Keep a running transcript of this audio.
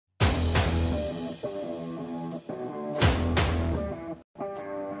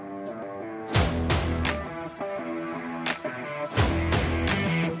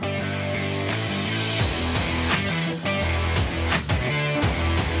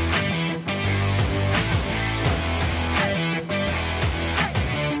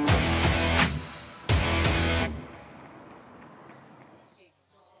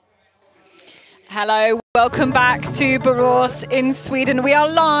Hello, welcome back to Borås in Sweden. We are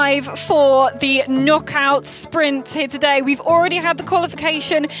live for the Knockout Sprint here today. We've already had the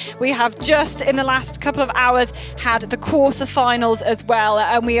qualification. We have just in the last couple of hours had the quarterfinals as well.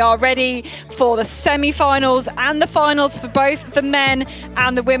 And we are ready for the semi-finals and the finals for both the men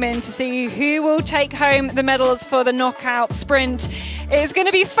and the women to see who will take home the medals for the Knockout Sprint. It's going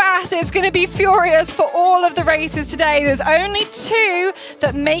to be fast, it's going to be furious for all of the races today. There's only two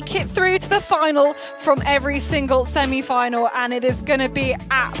that make it through to the final from every single semi-final, and it is going to be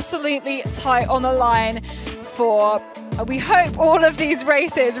absolutely tight on the line for, we hope, all of these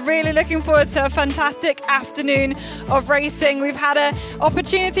races. Really looking forward to a fantastic afternoon of racing. We've had an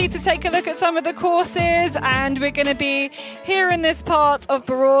opportunity to take a look at some of the courses, and we're going to be here in this part of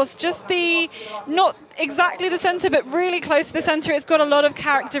Borås, just not exactly the centre, but really close to the centre. It's got a lot of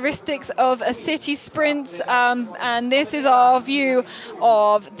characteristics of a city sprint, and this is our view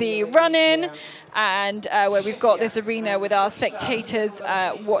of the run-in, and where we've got this arena with our spectators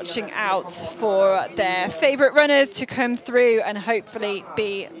watching out for their favourite runners to come through and hopefully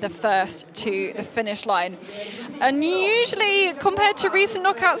be the first to the finish line. And usually, compared to recent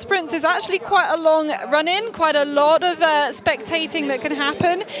knockout sprints, there's actually quite a long run-in, quite a lot of spectating that can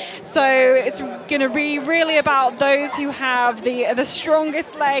happen. So it's going to be really about those who have the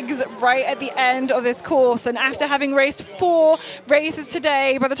strongest legs right at the end of this course. And after having raced 4 races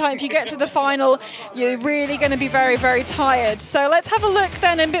today, by the time you get to the final, you're really going to be very, very tired. So let's have a look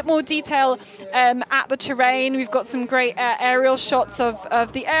then in a bit more detail at the terrain. We've got some great aerial shots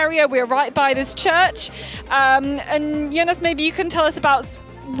of the area. We're right by this church. And Jonas, maybe you can tell us about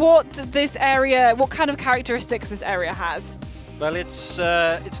what kind of characteristics this area has. Well, it's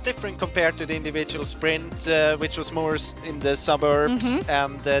different compared to the individual sprint, which was more in the suburbs.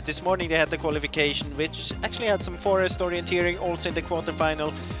 And this morning they had the qualification, which actually had some forest orienteering also in the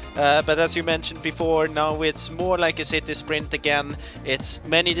quarterfinal. But as you mentioned before, now it's more like a city sprint again. It's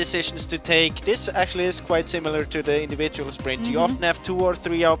many decisions to take. This actually is quite similar to the individual sprint. You often have 2 or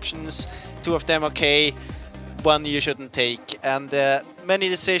 3 options, 2 of them okay, 1 you shouldn't take. And many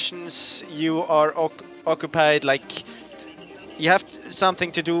decisions, you are occupied, like you have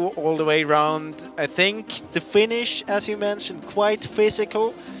something to do all the way around. I think the finish, as you mentioned, quite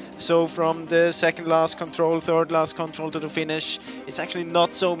physical. So from the second last control, third last control to the finish, it's actually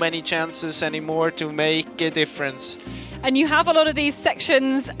not so many chances anymore to make a difference. And you have a lot of these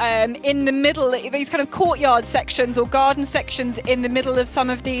sections in the middle, these kind of courtyard sections or garden sections in the middle of some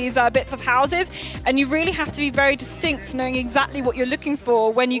of these bits of houses. And you really have to be very distinct, knowing exactly what you're looking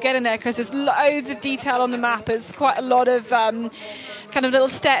for when you get in there, because there's loads of detail on the map. There's quite a lot of kind of little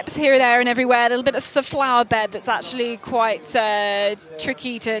steps here, there and everywhere, a little bit of a flower bed that's actually quite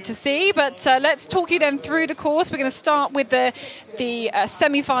tricky to see. But let's talk you then through the course. We're going to start with the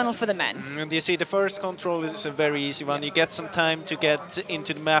semi-final for the men. And you see the first control is a very easy one. You get some time to get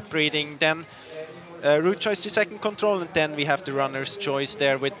into the map reading, then route choice to second control, and then we have the runner's choice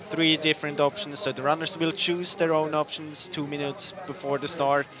there with 3 different options. So the runners will choose their own options 2 minutes before the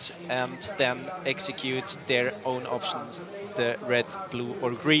start and then execute their own options, the red, blue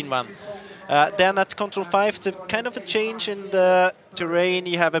or green one. Then at control 5, it's a kind of a change in the terrain.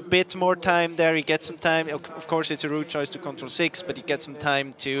 You have a bit more time there. You get some time. Of course, it's a route choice to control 6, but you get some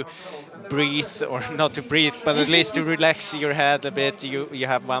time to breathe, or not to breathe, but at least to relax your head a bit. You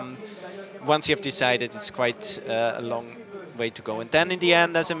have one. Once you have decided, it's quite a long way to go. And then in the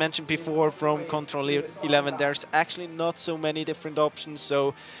end, as I mentioned before, from control 11, there's actually not so many different options.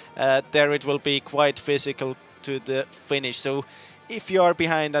 So there it will be quite physical to the finish. So if you are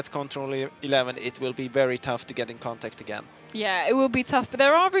behind at control 11, it will be very tough to get in contact again. Yeah, it will be tough, but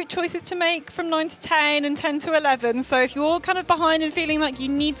there are route choices to make from 9 to 10 and 10 to 11. So if you're kind of behind and feeling like you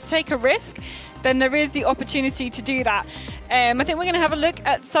need to take a risk, then there is the opportunity to do that. I think we're going to have a look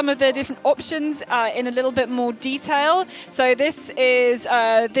at some of the different options in a little bit more detail. So this is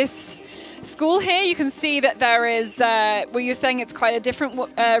this school here. You can see that there is, well, you're saying it's quite a different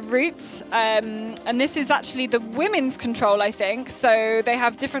route, and this is actually the women's control, I think. So they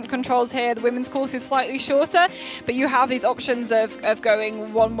have different controls here. The women's course is slightly shorter, but you have these options of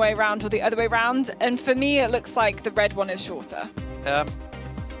going one way round or the other way round. And for me, it looks like the red one is shorter.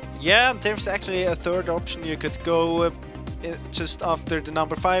 Yeah, there's actually a third option. You could go just after the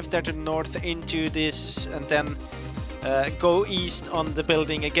number 5 there to the north into this, and then go east on the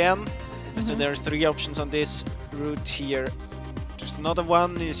building again. So there's 3 options on this route here. There's another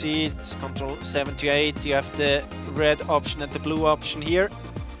one, you see it's control 7 to 8. You have the red option and the blue option here.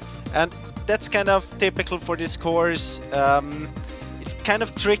 And that's kind of typical for this course. It's kind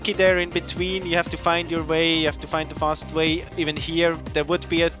of tricky there in between. You have to find your way, you have to find the fast way. Even here, there would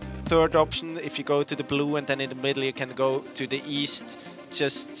be a third option. If you go to the blue and then in the middle you can go to the east,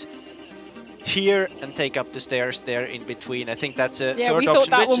 just here and take up the stairs there in between. I think that's a third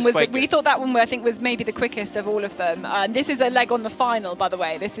option, we thought that one I think was maybe the quickest of all of them. This is a leg on the final, by the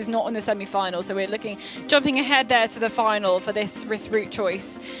way. This is not on the semi-final, so we're jumping ahead there to the final for this route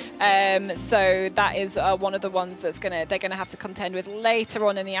choice. So that is one of the ones that's they're gonna have to contend with later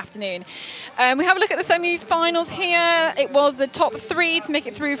on in the afternoon. We have a look at the semi-finals here. It was the top 3 to make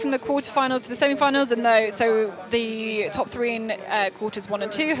it through from the quarterfinals to the semi-finals, and so the top 3 in quarters 1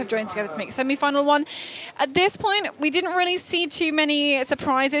 and 2 have joined together to make a semi-final one. At this point, we didn't really see too many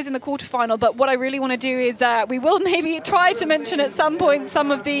surprises in the quarterfinal, but what I really want to do is we will maybe try to mention at some point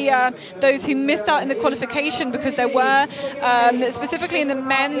some of the those who missed out in the qualification, because there were specifically in the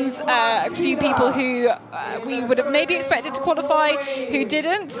men's a few people who we would have maybe expected to qualify who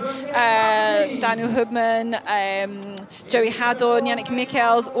didn't. Daniel Hubman, Joey Haddon, Yannick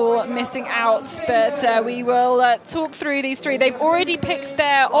Michels all missing out, but we will talk through these 3. They've already picked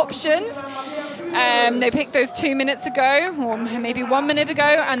their options. They picked those 2 minutes ago, or maybe 1 minute ago,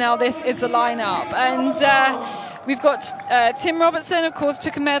 and now this is the lineup. And we've got Tim Robertson, of course,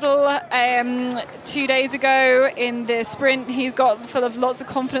 took a medal 2 days ago in the sprint. He's got full of lots of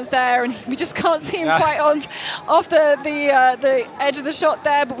confidence there, and we just can't see him quite off the edge of the shot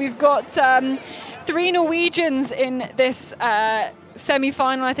there. But we've got 3 Norwegians in this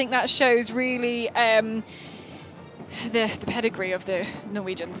semi-final. I think that shows really the pedigree of the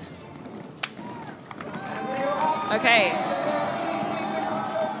Norwegians. Okay.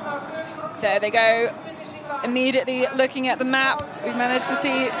 There they go. Immediately looking at the map, we've managed to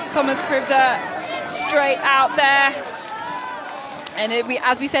see Thomas Krivda straight out there. And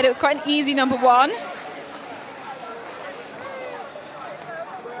as we said, it was quite an easy number 1.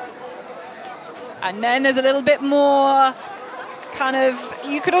 And then there's a little bit more kind of,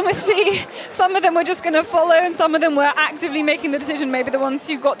 you could almost see some of them were just going to follow and some of them were actively making the decision. Maybe the ones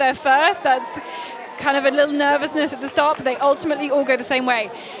who got there first, that's kind of a little nervousness at the start, but they ultimately all go the same way.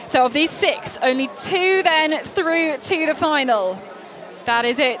 So of these 6, only 2 then through to the final. That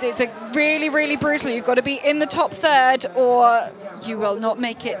is it. It's a really, really brutal. You've got to be in the top 3rd or you will not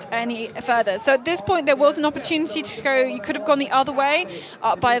make it any further. So at this point, there was an opportunity to go. You could have gone the other way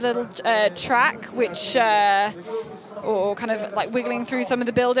up by a little track, which, or kind of like wiggling through some of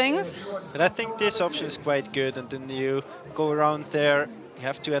the buildings. But I think this option is quite good. And then you go around there. You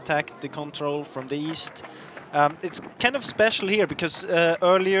have to attack the control from the east. It's kind of special here because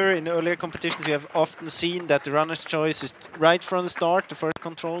in earlier competitions you have often seen that the runner's choice is right from the start, the first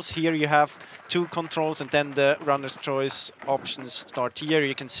controls. Here you have 2 controls and then the runner's choice options start here.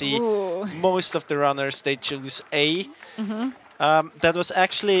 You can see most of the runners, they choose A. That was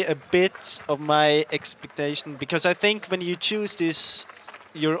actually a bit of my expectation, because I think when you choose this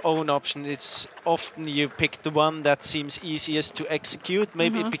your own option, it's often you pick the one that seems easiest to execute,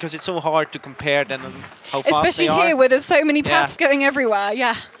 maybe because it's so hard to compare them and how fast they are. Especially here where there's so many paths going everywhere,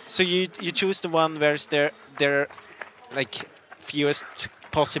 So you choose the one where there like fewest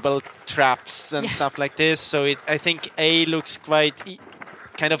possible traps and stuff like this. So I think A looks quite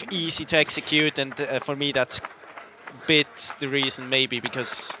kind of easy to execute, and for me that's a bit the reason maybe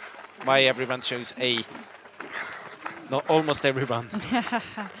because why everyone chose A. Not almost everyone.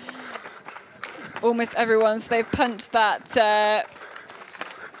 Almost everyone. So they've punched that.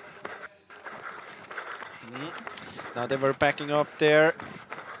 Now they were backing up there.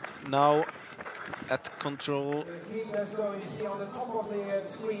 Now at control.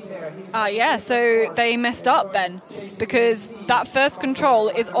 Yeah, so they messed up then, because that first control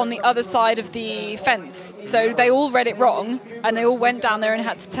is on the other side of the fence. So they all read it wrong, and they all went down there and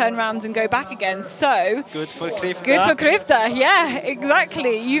had to turn around and go back again. So good for Krivda. Good for Krivda, yeah,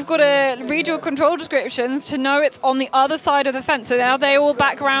 exactly. You've got to read your control descriptions to know it's on the other side of the fence. So now they all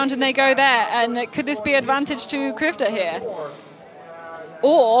back around and they go there. And could this be advantage to Krivda here?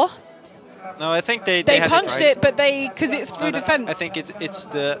 Or... No, I think they punched it, right. it, but because it's through the fence. I think it's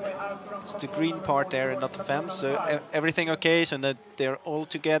the green part there and not the fence. So everything okay, so that they're all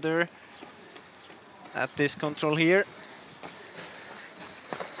together at this control here.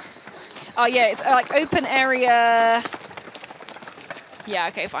 Oh yeah, it's like open area. Yeah,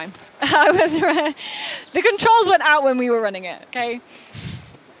 okay, fine. I was the controls went out when we were running it. Okay.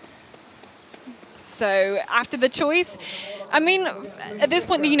 So after the choice, I mean, at this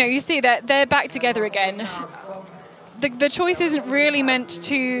point, you know, you see that they're back together again. The choice isn't really meant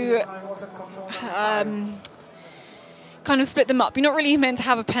to kind of split them up. You're not really meant to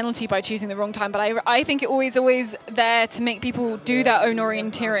have a penalty by choosing the wrong time, but I think it always there to make people do their own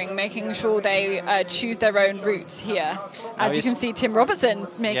orienteering, making sure they choose their own routes here. As you can see, Tim Robertson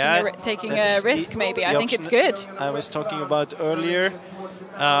taking a risk, maybe. I think it's good. I was talking about earlier.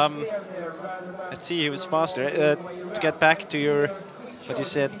 Let's see, he was faster. To get back to what you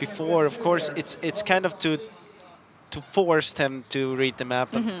said before, of course, it's kind of to force them to read the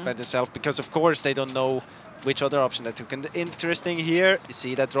map by themselves, because of course they don't know which other option they took. And interesting here, you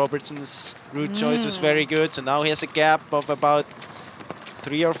see that Robertson's route choice was very good, so now he has a gap of about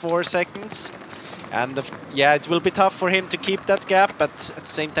 3 or 4 seconds. And it will be tough for him to keep that gap, but at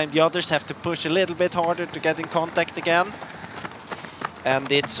the same time the others have to push a little bit harder to get in contact again.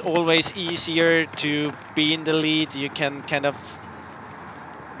 And it's always easier to be in the lead. You can kind of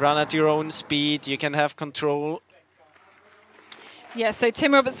run at your own speed, you can have control. Yeah, so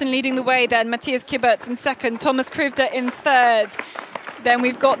Tim Robertson leading the way then, Mathias Kiberts in second, Thomas Krivda in third. Then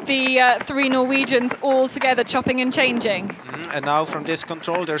we've got the 3 Norwegians all together chopping and changing. And now from this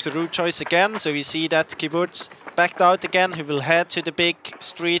control there's a route choice again, so we see that Kiberts backed out again. He will head to the big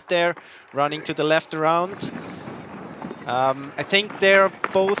street there, running to the left around. I think they're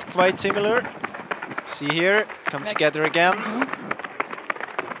both quite similar. See here, come together again.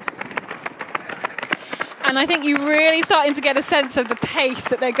 And I think you're really starting to get a sense of the pace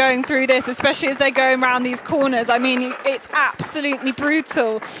that they're going through this, especially as they're going around these corners. I mean, it's absolutely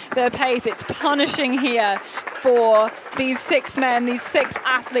brutal, the pace. It's punishing here for these 6 men, these 6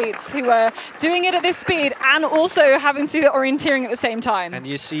 athletes who are doing it at this speed and also having to do the orienteering at the same time. And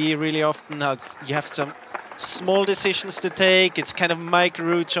you see really often how you have some small decisions to take. It's kind of micro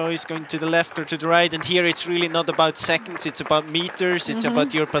route choice, going to the left or to the right. And here it's really not about seconds, it's about meters. It's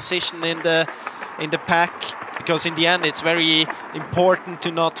about your position in the pack, because in the end it's very important to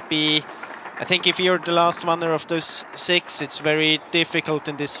not be, I think if you're the last runner of those 6, it's very difficult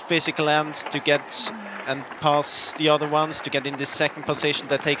in this physical end to get and pass the other ones to get in this second position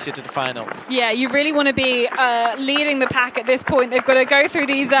that takes you to the final. Yeah, you really want to be leading the pack at this point. They've got to go through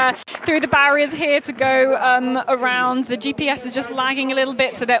these through the barriers here to go around. The GPS is just lagging a little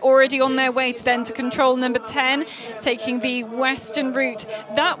bit, so they're already on their way to control number 10, taking the western route.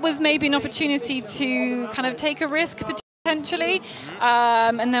 That was maybe an opportunity to kind of take a risk potentially,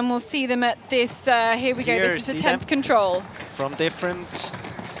 and then we'll see them at this. Here we go. This is the 10th control. From different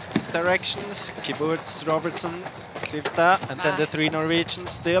directions, Kiberts, Robertson, Krivda, and then the 3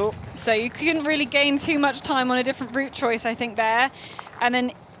 Norwegians still. So you couldn't really gain too much time on a different route choice, I think, there. And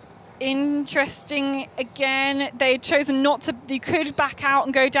then interesting again, they'd chosen not to. You could back out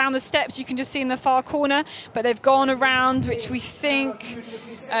and go down the steps, you can just see in the far corner, but they've gone around, which we think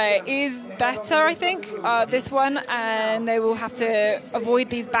is better, I think, this one, and they will have to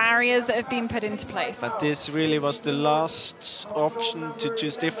avoid these barriers that have been put into place. But this really was the last option to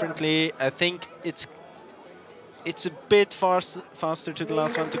choose differently. I think it's a bit faster to the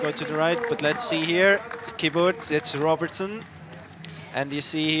last one to go to the right, but let's see here. It's Kiberts, it's Robertson. And you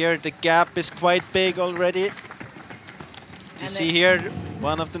see here the gap is quite big already. You see here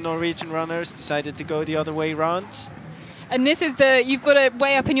one of the Norwegian runners decided to go the other way around. And this is you've got to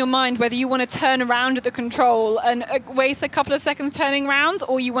weigh up in your mind whether you want to turn around at the control and waste a couple of seconds turning around,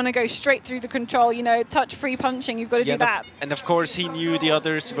 or you want to go straight through the control, you know, touch-free punching, you've got to do that. And of course he knew the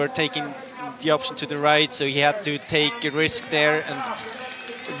others were taking the option to the right, so he had to take a risk there, and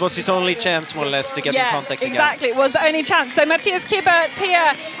it was his only chance, more or less, to get in contact again. Exactly, it was the only chance. So Mathias Kiberts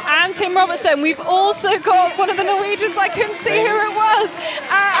here and Tim Robertson. We've also got one of the Norwegians, I couldn't see who it was,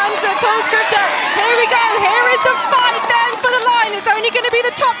 and Thomas Krivda. Here we go, here is the fight then for the line. It's only going to be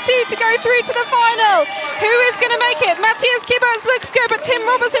the top 2 to go through to the final. Who is going to make it? Mathias Kiberts looks good, but Tim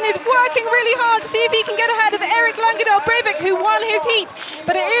Robertson is working really hard to see if he can get ahead of Erik Langedal Breivik, who won his heat.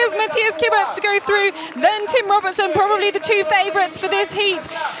 But it is Mathias Kiberts to go through, then Tim Robertson, probably the 2 favourites for this heat.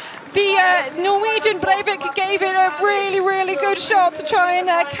 The Norwegian Breivik gave it a really, really good shot to try and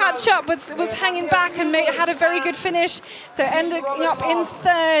catch up, was hanging back and had a very good finish. So ending up in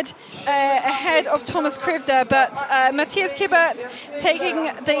 3rd ahead of Thomas Krivda, but Mathias Kiberts taking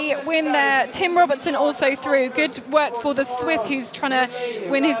the win there. Tim Robertson also through. Good work for the Swiss, who's trying to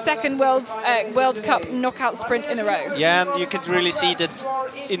win his 2nd World Cup knockout sprint in a row. Yeah, and you could really see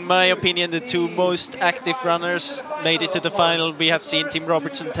that, in my opinion, the 2 most active runners made it to the final. We have seen Tim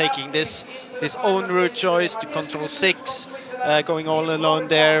Robertson taking his own route choice to control 6, going all alone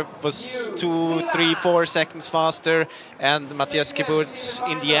there, was 2, 3, 4 seconds faster, and Mathias Kiberts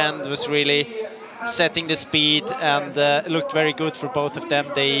in the end was really setting the speed and looked very good for both of them.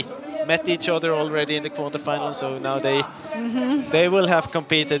 They met each other already in the quarterfinals, so now they will have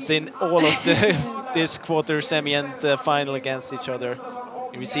competed in all of the this quarter, semi and final against each other.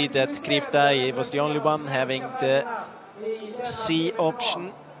 And we see that Krivdai was the only one having the C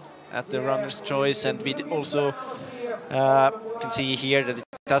option at the runner's choice, and we also can see here that it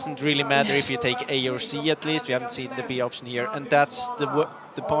doesn't really matter if you take A or C at least. We haven't seen the B option here, and that's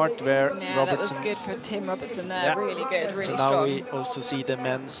the part where Robertson... that was good for Tim Robertson there, yeah. Really good, really strong. So now we also see the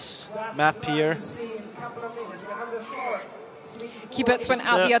men's map here. Kibbutz went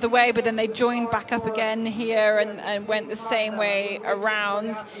out the other way, but then they joined back up again here and went the same way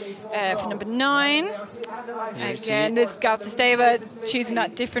around for number 9. Again, this Gautasteva choosing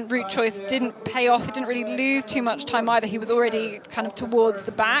that different route choice didn't pay off. It didn't really lose too much time either. He was already kind of towards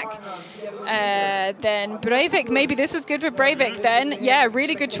the back. Then Breivik, maybe this was good for Breivik then. Yeah,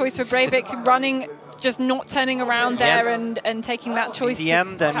 really good choice for Breivik, running, just not turning around there and taking that choice. In the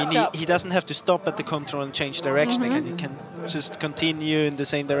end, I mean, he doesn't have to stop at the control and change direction again. He can just continue in the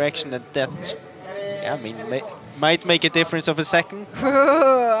same direction, and that, yeah, I mean, might make a difference of a second.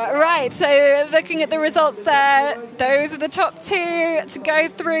 Right, so looking at the results there, those are the top 2 to go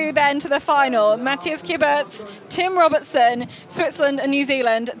through then to the final. Matthias Kibbutz, Tim Robertson, Switzerland and New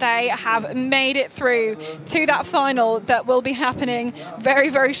Zealand, they have made it through to that final that will be happening very,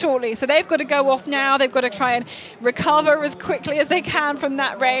 very shortly. So they've got to go off now. They've got to try and recover as quickly as they can from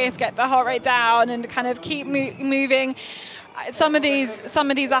that race, get the heart rate down and kind of keep moving. Some of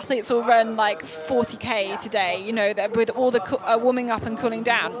these athletes will run like 40k today, you know, with all the warming up and cooling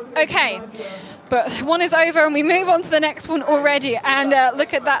down. Okay, but one is over and we move on to the next one already. And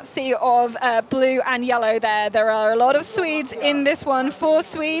look at that sea of blue and yellow there. There are a lot of Swedes in this one. 4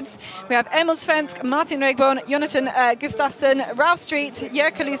 Swedes. We have Emil Svensk, Martin Regborn, Jonathan Gustafsson, Ralf Street,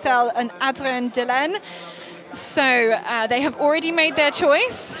 Jerker Lysell and Adrien Delaine. So they have already made their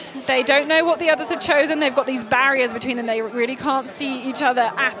choice. They don't know what the others have chosen. They've got these barriers between them. They really can't see each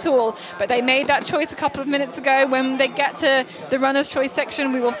other at all. But they made that choice a couple of minutes ago. When they get to the runner's choice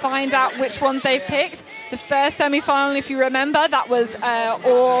section, we will find out which ones they've picked. The first semi-final, if you remember, that was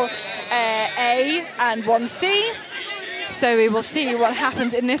all A and 1C. So we will see what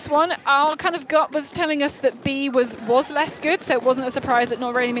happens in this one. Our kind of gut was telling us that B was less good, so it wasn't a surprise that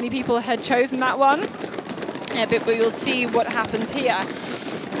not very many people had chosen that one. But we'll see what happens here.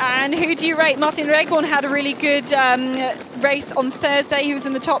 And who do you rate? Martin Regborn had a really good race on Thursday. He was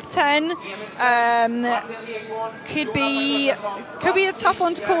in the top 10. Could be a tough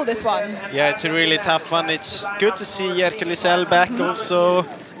one to call, this one. Yeah, it's a really tough one. It's good to see Jerker Lysell back also.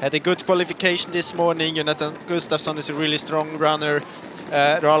 Had a good qualification this morning. Jonathan Gustafsson is a really strong runner.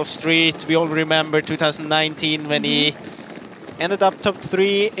 Ralf Street, we all remember 2019 when he ended up top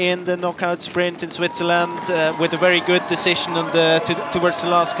 3 in the knockout sprint in Switzerland with a very good decision on towards the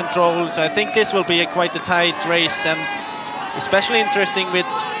last control. So I think this will be quite a tight race, and especially interesting with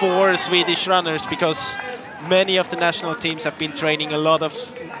 4 Swedish runners, because many of the national teams have been training a lot of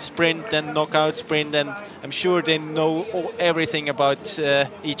sprint and knockout sprint, and I'm sure they know everything about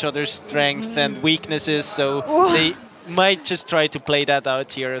each other's strength and weaknesses, so they might just try to play that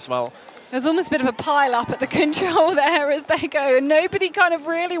out here as well. There's almost a bit of a pile-up at the control there as they go. Nobody kind of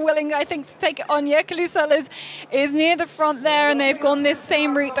really willing, I think, to take it on. Jerker Lysell is near the front there, and they've gone this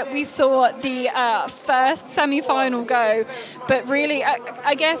same route that we saw the first semi-final go. But really,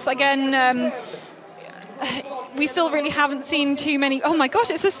 I guess, again, we still really haven't seen too many. Oh my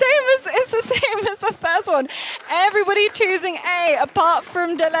gosh, it's the same as the first one. Everybody choosing A, apart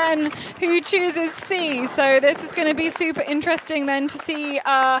from Delaine, who chooses C. So this is going to be super interesting then to see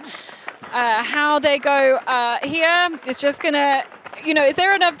how they go here. It's just going to, you know, is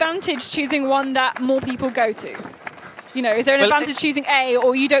there an advantage choosing one that more people go to? You know, is there an advantage choosing A,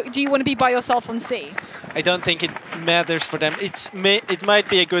 or do you want to be by yourself on C? I don't think it matters for them. It might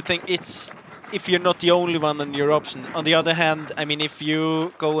be a good thing. It's if you're not the only one on your option. On the other hand, I mean, if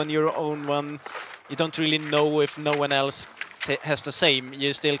you go on your own one, you don't really know if no one else has the same.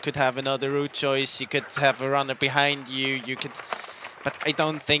 You still could have another route choice. You could have a runner behind you. You could, but I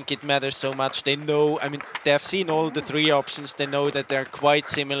don't think it matters so much. They know, I mean, they have seen all the 3 options. They know that they're quite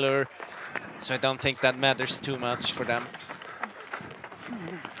similar. So I don't think that matters too much for them.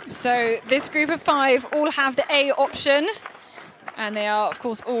 So this group of 5 all have the A option. And they are, of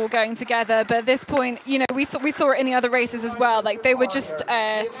course, all going together. But at this point, you know, we saw it in the other races as well. Like, they were just,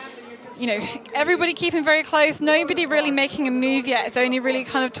 you know, everybody keeping very close. Nobody really making a move yet. It's only really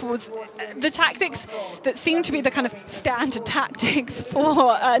kind of towards the tactics that seem to be the kind of standard tactics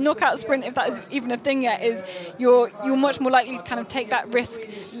for knockout sprint, if that is even a thing yet, is you're much more likely to kind of take that risk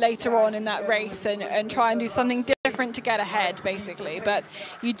later on in that race and try and do something different to get ahead, basically. But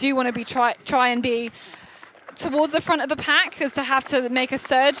you do want to be try and be towards the front of the pack, because to have to make a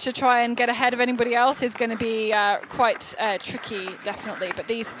surge to try and get ahead of anybody else is going to be quite tricky, definitely. But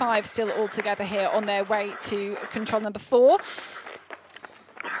these 5 still all together here on their way to control number 4,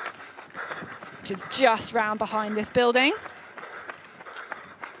 which is just round behind this building.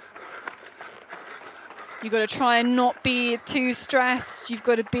 You've got to try and not be too stressed. You've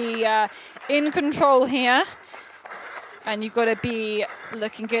got to be in control here. And you've got to be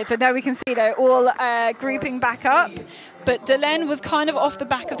looking good. So now we can see they're all grouping back up. But Delaine was kind of off the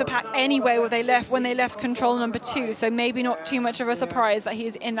back of the pack anyway when they left control number 2. So maybe not too much of a surprise that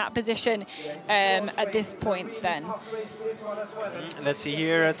he's in that position at this point then. Let's see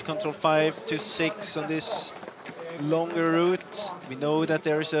here at control 5 to 6 on this longer route. We know that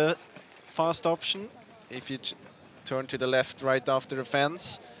there is a fast option if you turn to the left right after the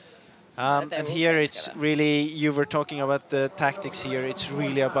fence. And here it's really, you were talking about the tactics here, it's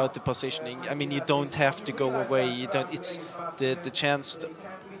really about the positioning. I mean, you don't have to go away, it's the chance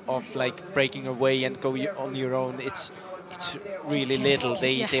of like breaking away and go on your own, it's really little.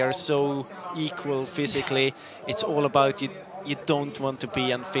 They are so equal physically. It's all about you don't want to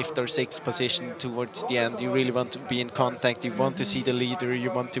be in 5th or 6th position towards the end. You really want to be in contact. You want to see the leader. You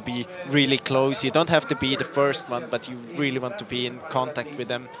want to be really close. You don't have to be the first one, but you really want to be in contact with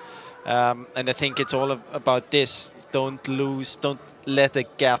them. And I think it's all about this. Don't lose. Don't let a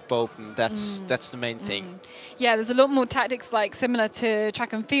gap open. That's the main thing. Yeah, there's a lot more tactics like similar to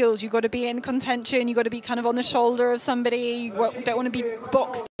track and field. You've got to be in contention. You've got to be kind of on the shoulder of somebody. You don't want to be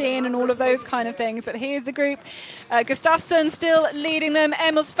boxed in and all of those kind of things. But here's the group. Gustafsson still leading them.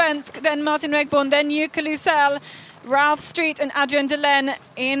 Emil Svensk, then Martin Regborn, then Jukka Lysell, Ralph Street and Adrian Delaine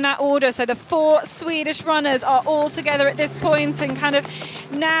in that order. So the 4 Swedish runners are all together at this point, and kind of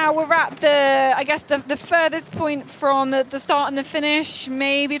now we're at the, I guess, the furthest point from the start and the finish.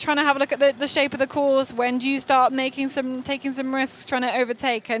 Maybe trying to have a look at the shape of the course. When do you start taking some risks, trying to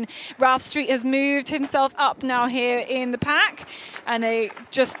overtake? And Ralph Street has moved himself up now here in the pack, and they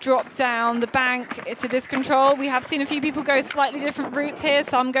just dropped down the bank to this control. We have seen a few people go slightly different routes here,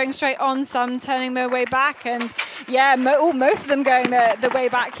 some going straight on, some turning their way back, and yeah, most of them going the way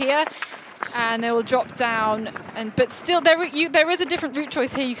back here, and they will drop down. But still, there is a different route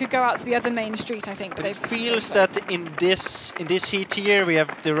choice here. You could go out to the other main street, I think. But it feels that in this heat here, we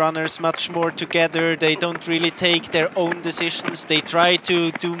have the runners much more together. They don't really take their own decisions. They try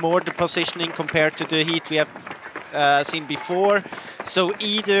to do more the positioning compared to the heat we have seen before. So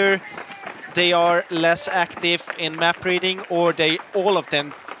either they are less active in map reading, or all of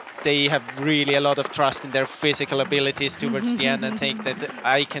them they have really a lot of trust in their physical abilities towards the end and think that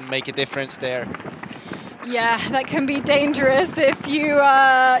I can make a difference there. Yeah, that can be dangerous if you,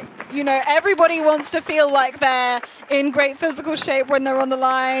 you know, everybody wants to feel like they're in great physical shape when they're on the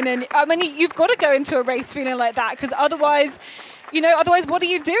line. And I mean, you've got to go into a race feeling like that, because otherwise, otherwise what are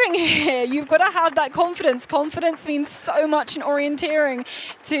you doing here? You've got to have that confidence. Confidence means so much in orienteering,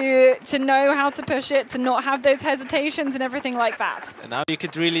 to know how to push it, to not have those hesitations and everything like that. And now you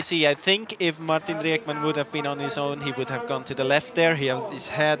could really see, I think if Martin Rekman would have been on his own, he would have gone to the left there. He has his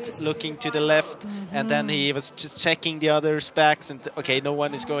head looking to the left, and then he was just checking the others' backs, and okay, no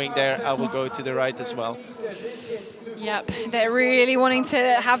one is going there, I will go to the right as well. Yep, they're really wanting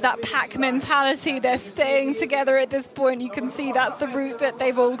to have that pack mentality. They're staying together at this point. You can see that's the route that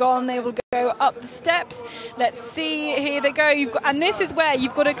they've all gone. They will go up the steps. Let's see, here they go. And this is where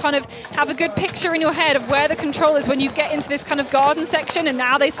you've got to kind of have a good picture in your head of where the control is when you get into this kind of garden section. And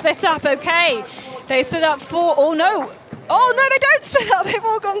now they split up. Okay, they split up 4. Oh no, they don't split up. They've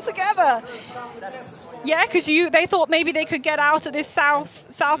all gone together. Yeah, because they thought maybe they could get out at this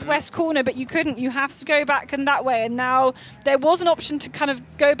southwest corner, but you couldn't. You have to go back and that way. And now there was an option to kind of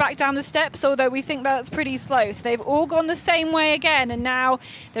go back down the steps, although we think that's pretty slow. So they've all gone the same way again, and now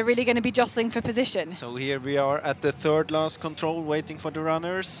they're really going to be jostling for position. So here we are at the 3rd last control, waiting for the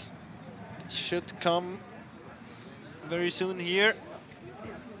runners. Should come very soon here.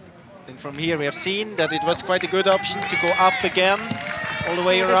 And from here we have seen that it was quite a good option to go up again all the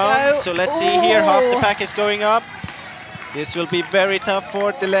way around. So let's see here, half the pack is going up. This will be very tough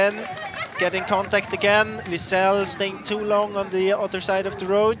for Delaine. Getting contact again. Lysell staying too long on the other side of the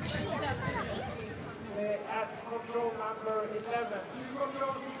roads.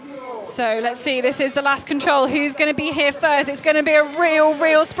 So let's see, this is the last control. Who's going to be here first? It's going to be a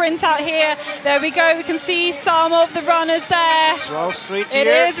real sprint out here. There we go. We can see some of the runners there. It's Ralph Street here. It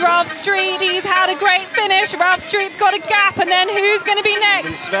is Ralph Street. He's had a great finish. Ralph Street's got a gap. And then who's going to be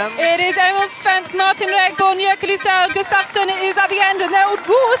next? It is Emil Svensk, Martin Regborn, Jukka Lysell, Gustafsson is at the end. And now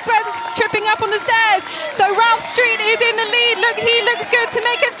Svensk's tripping up on the stairs. So Ralph Street is in the lead. Look, he looks good to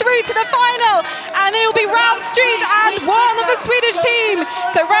make it through to the final. And it will be Ralph Street and one of the Swedish team.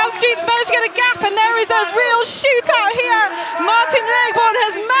 So Ralph Street's managed to get a gap, and there is a real shootout here. Martin Regborn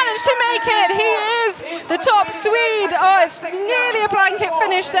has managed to make it. He is the top Swede. Oh, it's nearly a blanket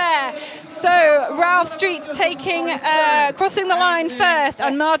finish there. So Ralph Street crossing the line first,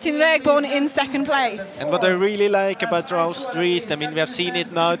 and Martin Regborn in second place. And what I really like about Ralph Street, I mean, we have seen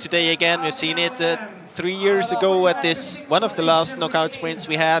it now today again. We've seen it 3 years ago at this one of the last knockout sprints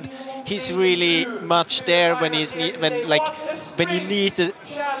we had. He's really much there when you need a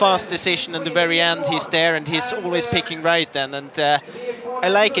fast decision in the very end. He's there, and he's always picking right then. And I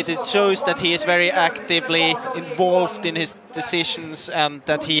like it. It shows that he is very actively involved in his decisions and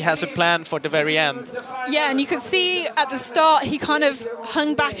that he has a plan for the very end. Yeah, and you could see at the start he kind of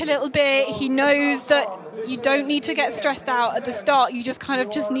hung back a little bit. He knows that you don't need to get stressed out at the start. You just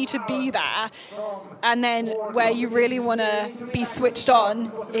need to be there. And then where you really want to be switched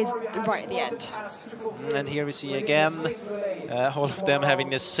on is right at the end. And here we see again all of them having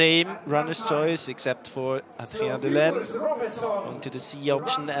the same runner's choice except for Adrien Delaine going to the C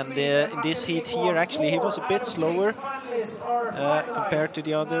option. And in this heat here, actually, he was a bit slower compared to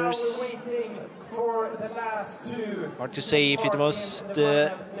the others. Hard to say if it was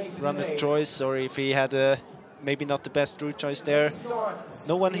the runner's choice or if he had maybe not the best route choice there.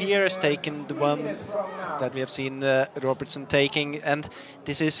 No one here has taken the one that we have seen Robertson taking, and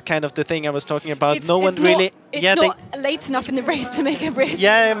this is kind of the thing I was talking about. It's not late enough in the race to make a risk.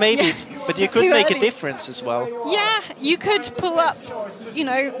 Yeah, maybe, yeah. But you could make a difference as well. Yeah, you could pull up,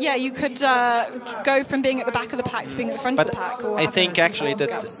 you could go from being at the back of the pack to being at the front of the pack. I think actually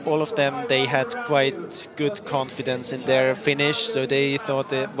that all of them, they had quite good confidence in their finish, so they thought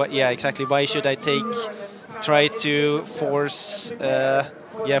that, exactly, why should I try to force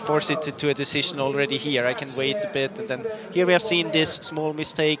it to a decision already here. I can wait a bit. And then here we have seen this small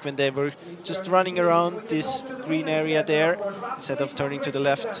mistake when they were just running around this green area there instead of turning to the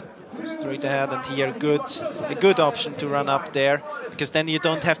left straight ahead. And here a good option to run up there, because then you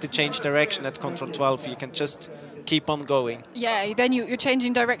don't have to change direction at control 12. You can just keep on going. Yeah, then you're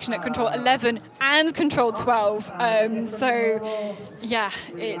changing direction at control 11 and control 12. So yeah,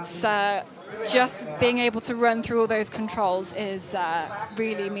 it's just being able to run through all those controls is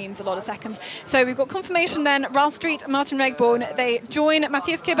really means a lot of seconds. So we've got confirmation then, Ralph Street, Martin Regborn, they join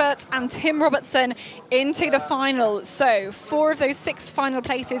Matthias Kibert and Tim Robertson into the final. So 4 of those 6 final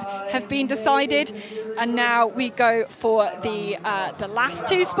places have been decided, and now we go for the last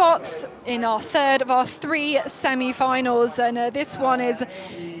 2 spots in our third of our 3 semi-finals. And this one is,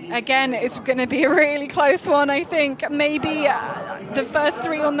 again, it's going to be a really close one. I think maybe the first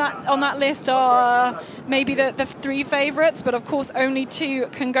 3 on that list are maybe the 3 favourites, but of course only 2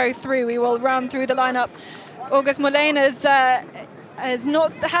 can go through. We will run through the lineup. August Molena's has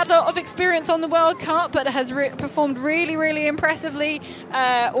not had a lot of experience on the World Cup, but has performed really, really impressively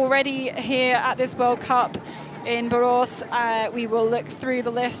already here at this World Cup in Borås. We will look through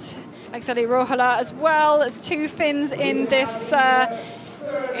the list. Axeli Rohala as well as 2 Finns in this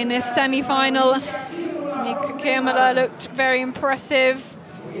semi-final. Mikko Kemala looked very impressive.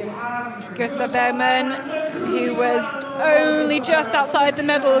 Gustav Bergman, who was only just outside the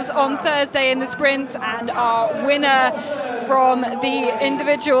medals on Thursday in the sprint, and our winner from the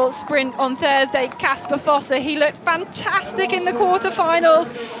individual sprint on Thursday, Kasper Fosse. He looked fantastic in the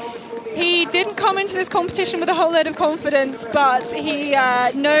quarterfinals. He didn't come into this competition with a whole load of confidence, but he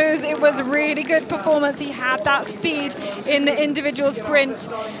knows it was a really good performance. He had that speed in the individual sprint.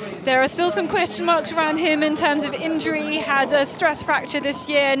 There are still some question marks around him in terms of injury. He had a stress fracture this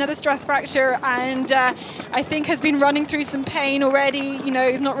year, another stress fracture, and I think has been running through some pain already.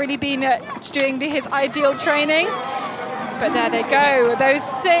 He's not really been doing his ideal training. But there they go, those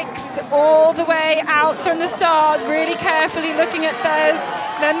 6 all the way out from the start, really carefully looking at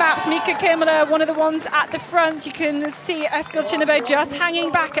their maps. Mika Kemala, one of the ones at the front. You can see Eskil Chinnebe just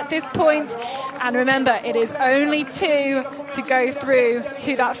hanging back at this point. And remember, it is only 2 to go through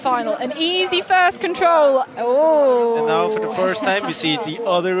to that final. An easy first control. Oh! And now for the first time we see the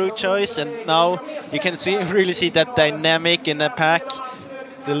other route choice, and now you can really see that dynamic in the pack.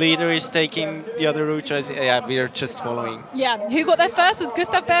 The leader is taking the other route choice. Yeah, we are just following. Yeah, who got there first was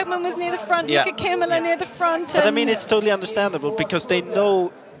Gustav Bergman was near the front, Mika Kemala near the front. But I mean, it's totally understandable because they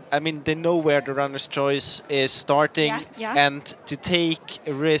know, they know where the runner's choice is starting, and to take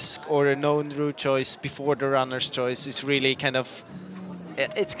a risk or a known route choice before the runner's choice is really kind of,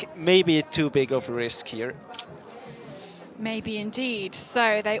 it's maybe too big of a risk here. Maybe indeed.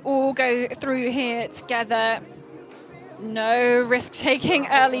 So they all go through here together. No risk-taking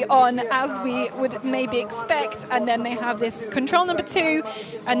early on, as we would maybe expect, and then they have this control number 2,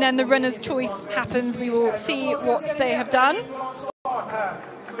 and then the runner's choice happens. We will see what they have done.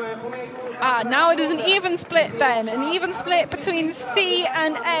 Now it is an even split then, an even split between C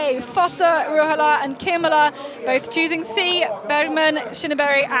and A. Fossa, Ruhala and Kimala both choosing C, Bergman,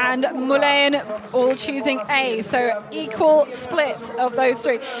 Shinneberry and Mullane all choosing A. So equal split of those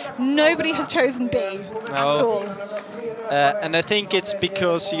 3. Nobody has chosen B at all. And I think it's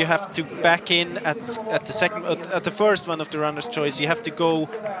because you have to back in at the first one of the runner's choice. You have to go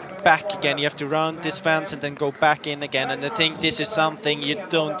back again. You have to round this fence and then go back in again. And I think this is something you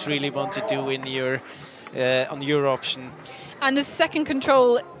don't really want to do in your on your option. And the second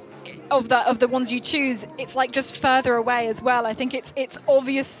control of the ones you choose, it's like just further away as well. I think it's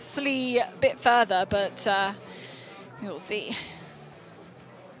obviously a bit further, but we'll see.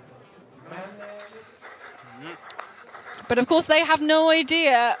 But of course, they have no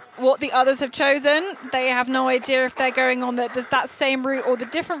idea what the others have chosen. They have no idea if they're going on that same route or the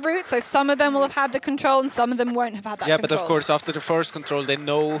different route. So some of them will have had the control and some of them won't have had that control. Yeah, but of course, after the first control, they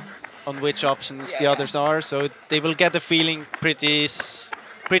know on which options the others are. So they will get a feeling pretty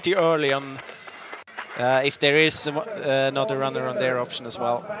early on if there is another runner on their option as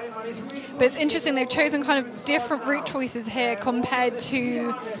well. But it's interesting, they've chosen kind of different route choices here compared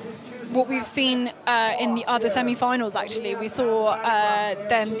to what we've seen in the other semi-finals. Actually, we saw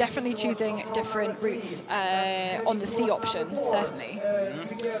them definitely choosing different routes on the C option, certainly.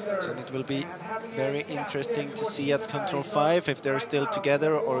 So it will be very interesting to see at control 5 if they're still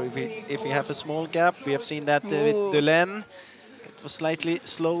together or if we have a small gap. We have seen that with Dulén. It was slightly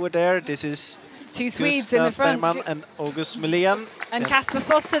slower there. This is 2 Swedes in the front. Bergman and August Mullane. And Kasper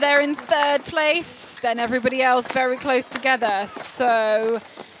Fossa there in 3rd place. Then everybody else very close together. So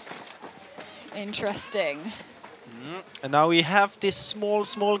interesting. And now we have this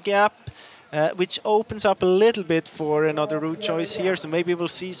small gap, which opens up a little bit for another route choice here. So maybe we'll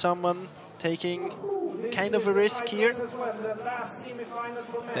see someone taking kind of a risk here.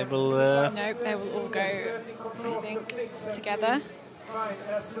 They will... no, they will all go, I think, together.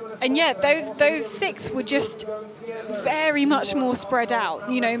 And yeah, those 6 were just very much more spread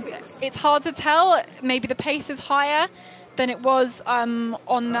out. You know, it's hard to tell. Maybe the pace is higher than it was on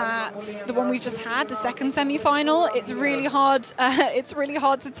the one we just had, the second semi-final. It's really hard. It's really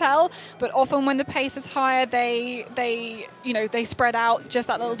hard to tell. But often when the pace is higher, they spread out just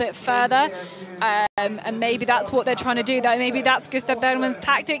that little bit further. And maybe that's what they're trying to do. Maybe that's Gustav Bergman's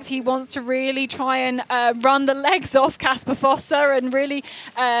tactics. He wants to really try and run the legs off Kasper Fossa and really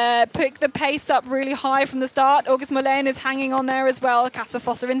pick the pace up really high from the start. August Mullane is hanging on there as well. Kasper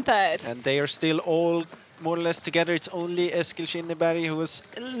Fossa in 3rd. And they are still all more or less together. It's only Eskil Skinneberg who was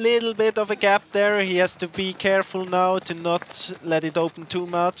a little bit of a gap there. He has to be careful now to not let it open too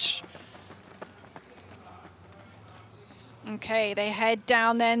much. Okay, they head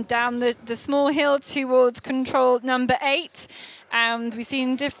down the small hill towards control number 8. And we've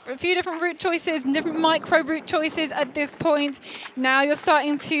seen a few different route choices and different micro route choices at this point. Now you're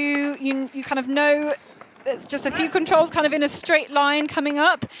starting to, you kind of know there's just a few controls kind of in a straight line coming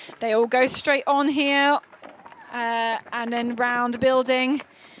up. They all go straight on here and then round the building.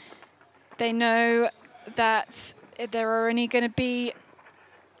 They know that there are only going to be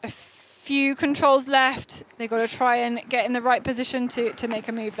a few controls left. They've got to try and get in the right position to make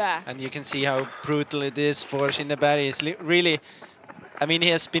a move there. And you can see how brutal it is for Skinneberg. It's really, I mean, he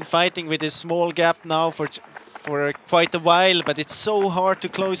has been fighting with this small gap now for quite a while, but it's so hard to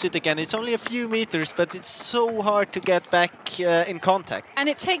close it again. It's only a few meters, but it's so hard to get back in contact. And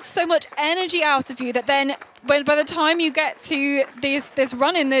it takes so much energy out of you that then, by the time you get to this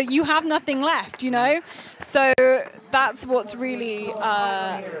run-in, you have nothing left, you know? So that's what's really...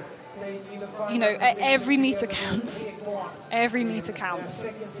 every meter counts. Every meter counts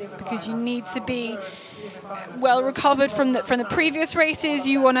because you need to be well recovered from the previous races.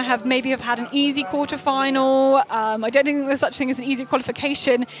 You want to have had an easy quarterfinal. I don't think there's such thing as an easy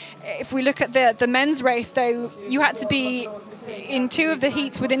qualification. If we look at the men's race, though, you had to be in 2 of the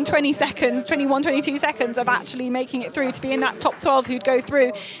heats within 20 seconds, 21, 22 seconds of actually making it through to be in that top 12 who'd go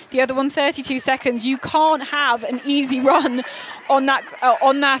through. The other one, 32 seconds. You can't have an easy run on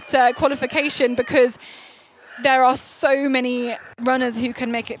that qualification because there are so many runners who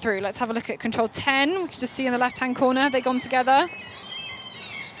can make it through. Let's have a look at control 10. We can just see in the left-hand corner, they've gone together.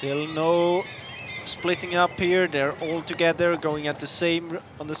 Still no splitting up here. They're all together going on the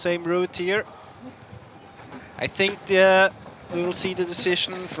same route here. I think we will see the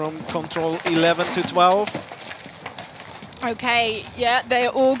decision from control 11 to 12. Okay, yeah, they're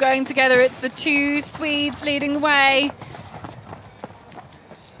all going together. It's the 2 Swedes leading the way.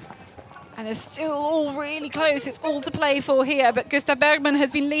 And it's still all really close. It's all to play for here. But Gustav Bergman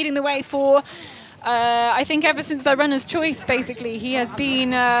has been leading the way for, I think, ever since the runner's choice, basically. He has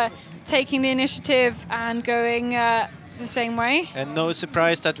been taking the initiative and going the same way. And no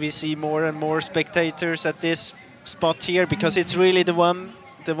surprise that we see more and more spectators at this spot here, because it's really the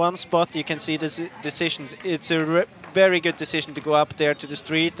one spot you can see the decisions. It's a very good decision to go up there to the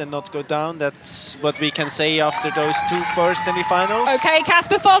street and not go down. That's what we can say after those two first semifinals. Okay,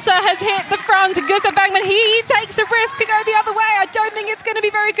 Kasper Fosse has hit the front, and Gustav Bergman, he takes a risk to go the other way. I don't think it's going to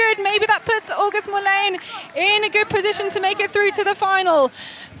be very good. Maybe that puts August Molén in a good position to make it through to the final.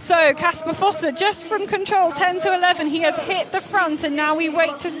 So Kasper Fosse, just from control, 10 to 11, he has hit the front, and now we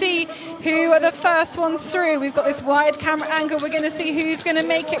wait to see who are the first ones through. We've got this wide camera angle. We're going to see who's going to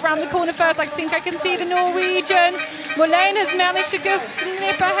make it round the corner first. I think I can see the Norwegian. Molén has managed to just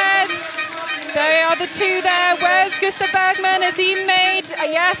nip ahead. There are the two there. Where's Gustav Bergman? Has he made?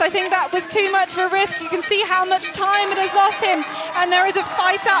 Yes, I think that was too much of a risk. You can see how much time it has lost him. And there is a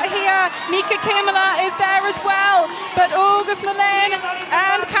fight out here. Mika Kimela is there as well. But August Molén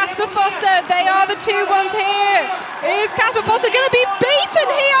and Kasper Fosse, they are the two ones here. Is Kasper Fosse going to be beaten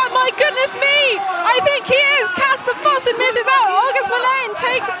here? My goodness me! I think he is. Kasper Fosse misses out. August Molén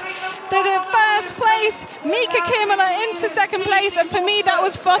takes the first place. Mika Kimela into second place. And for me, that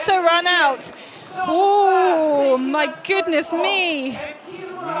was Fosse run out. Oh, my goodness me.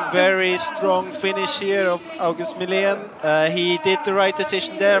 Very strong finish here of August Molén. He did the right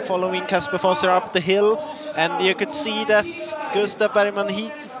decision there, following Kasper Fosse up the hill. And you could see that Gustav Bergman,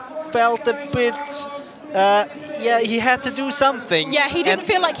 he felt a bit... yeah, he had to do something. Yeah, he didn't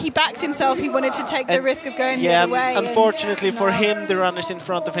feel like he backed himself. He wanted to take the risk of going the other way. Unfortunately for him, the runners in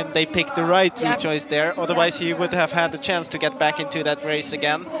front of him, they picked the right route choice there. Otherwise, he would have had the chance to get back into that race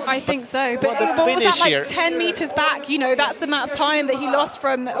again. I think so. But what was that, like 10 meters back? You know, that's the amount of time that he lost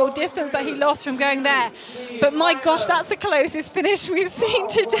from, or distance that he lost from going there. But my gosh, that's the closest finish we've seen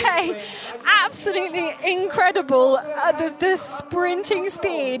today. Absolutely incredible. The sprinting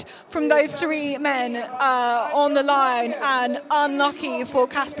speed from those three men on the line, and unlucky for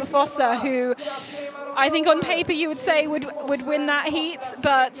Kasper Fosse, who I think on paper you would say would win that heat,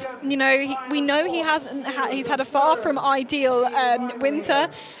 but you know, we know he's had a far from ideal winter,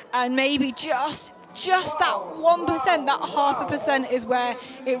 and maybe just that 1%, that 0.5% is where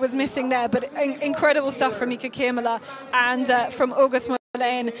it was missing there. But incredible stuff from Mika Kimela and from August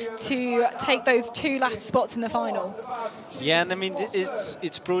Molén to take those two last spots in the final. Yeah, and I mean,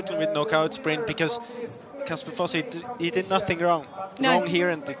 it's brutal with knockout sprint, because Kasper Fosse, he did nothing wrong here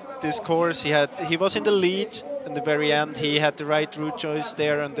in this course. He was in the lead in the very end. He had the right route choice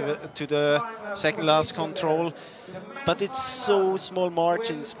there to the second last control. But it's so small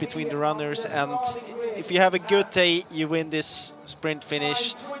margins between the runners, and if you have a good day, you win this sprint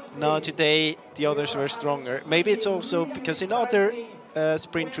finish. Now today, the others were stronger. Maybe it's also because in other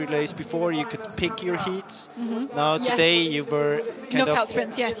sprint relays before you could pick your heats. Now today you were kind knockout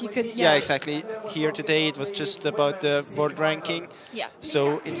sprints, yes, you could. Yeah, exactly. Here today it was just about the world ranking. Yeah.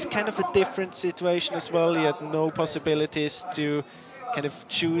 So it's kind of a different situation as well. You had no possibilities to kind of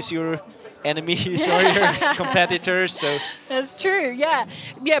choose your enemies or your competitors. So that's true. Yeah.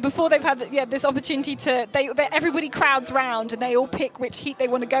 Before they've had this opportunity to, everybody crowds round and they all pick which heat they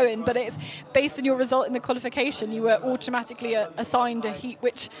want to go in. But it's based on your result in the qualification. You were automatically assigned a heat,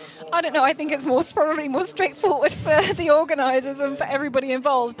 which I don't know. I think it's probably more straightforward for the organisers and for everybody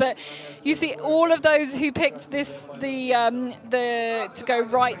involved. But you see, all of those who picked to go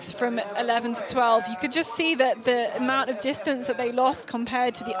right from 11 to 12, you could just see that the amount of distance that they lost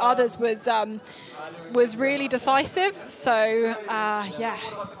compared to the others was really decisive. So yeah.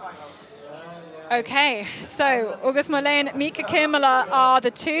 Okay, so August Molén, Mika Kimela are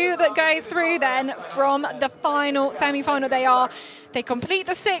the two that go through then from the final semi-final. They complete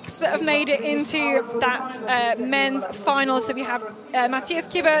the six that have made it into that men's final. So we have Matthias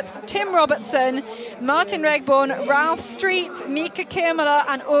Kibert, Tim Robertson, Martin Regborn, Ralph Street, Mika Kimela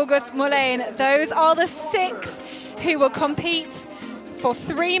and August Molén. Those are the six who will compete for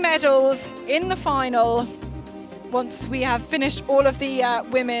 3 medals in the final once we have finished all of the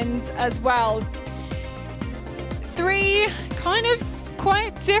women's as well. 3 kind of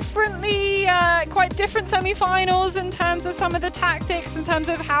quite different semi-finals in terms of some of the tactics, in terms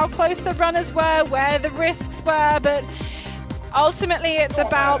of how close the runners were, where the risks were, but ultimately it's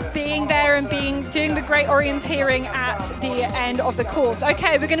about being there and doing the great orienteering at the end of the course.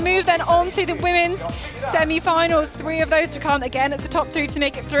 Okay, we're going to move then on to the women's semi-finals. 3 of those to come. Again, it's the top 3 to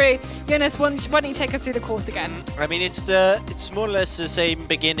make it through. Jonas, why don't you take us through the course again? I mean, it's more or less the same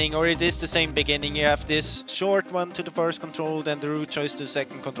beginning, or it is the same beginning. You have this short one to the first control, then the route choice to the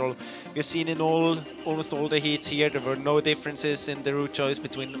second control. We've seen in almost all the heats here, there were no differences in the route choice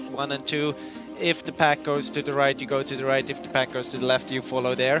between 1 and 2. If the pack goes to the right, you go to the right. If the pack goes to the left, you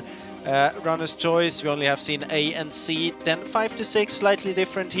follow there. Runner's choice, we only have seen A and C. Then 5 to 6, slightly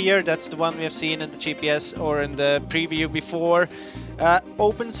different here. That's the one we have seen in the GPS or in the preview before.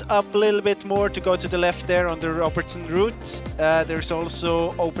 Opens up a little bit more to go to the left there on the Robertson route. There's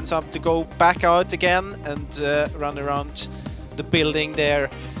also opens up to go back out again and run around the building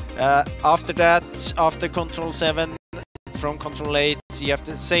there. After that, after control 7, from control 8, you have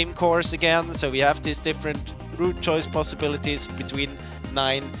the same course again, so we have these different route choice possibilities between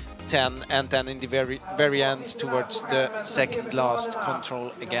 9, 10, and then in the very end towards the second last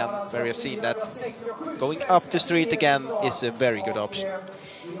control again, where we've seen that going up the street again is a very good option.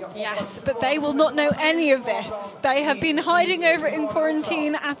 Yes, but they will not know any of this. They have been hiding over in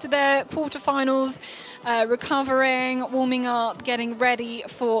quarantine after their quarterfinals, recovering, warming up, getting ready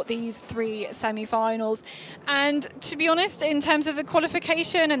for these 3 semi-finals. And to be honest, in terms of the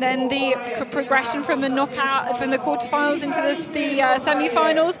qualification and then the progression from the knockout, from the quarterfinals into the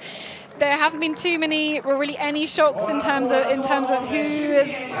semi-finals, there haven't been too many, or really any shocks in terms of who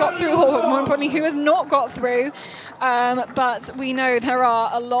has got through, or more importantly, who has not got through. But we know there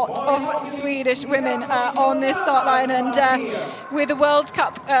are a lot of Swedish women on this start line, and with the World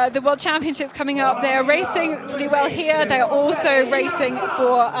Cup, the World Championships coming up, they are racing to do well here. They are also racing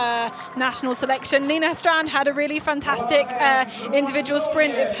for national selection. Lina Strand had a really fantastic individual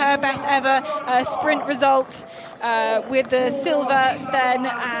sprint. It's her best ever sprint result. With the silver then,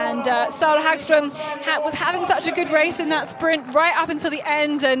 and Sara Hagström was having such a good race in that sprint right up until the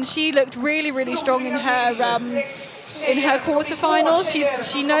end, and she looked really, really strong in her quarterfinals.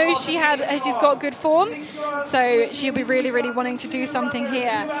 She knows she's got good form, so she'll be really, really wanting to do something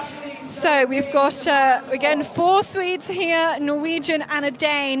here. So we've got, again, 4 Swedes here, Norwegian and a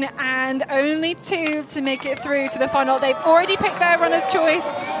Dane, and only 2 to make it through to the final. They've already picked their runner's choice,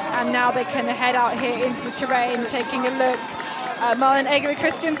 and now they can head out here into the terrain, taking a look. Malin Egerberg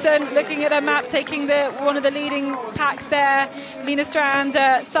Christiansen looking at a map, taking one of the leading packs there. Lina Strand,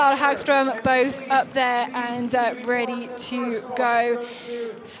 Sara Hagström, both up there and ready to go.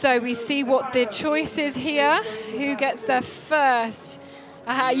 So we see what the choice is here. Who gets there first?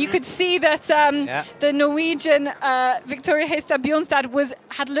 You could see that the Norwegian Victoria Hestad Bjornstad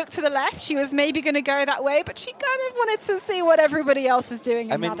had looked to the left. She was maybe going to go that way, but she kind of wanted to see what everybody else was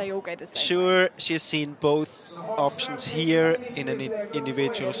doing, and now they all go the same. Sure, she's seen both options here. In an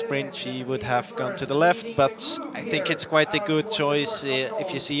individual sprint, she would have gone to the left, but I think it's quite a good choice.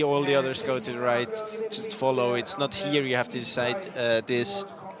 If you see all the others go to the right, just follow. It's not here you have to decide this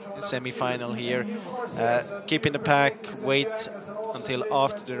semi-final here. Keep in the pack, wait until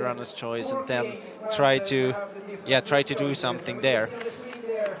after the runner's choice, and then try to do something there.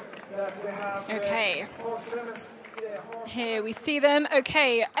 Okay. Here we see them.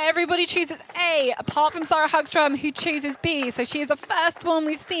 Okay, everybody chooses A, apart from Sara Hagström, who chooses B. So she is the first one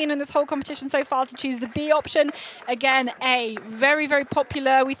we've seen in this whole competition so far to choose the B option. Again, A, very, very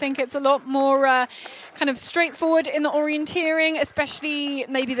popular. We think it's a lot more kind of straightforward in the orienteering, especially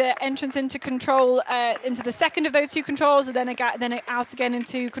maybe the entrance into control, into the second of those 2 controls, and then out again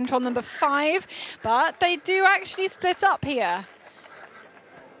into control number 5. But they do actually split up here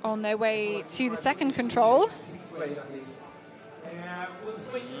on their way to the second control.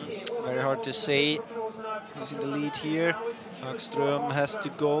 Very hard to say who's in the lead here. Hagström has to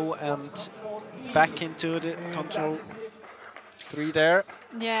go and back into the control 3 there.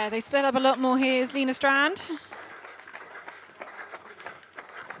 Yeah, they split up a lot more. Here's Lina Strand.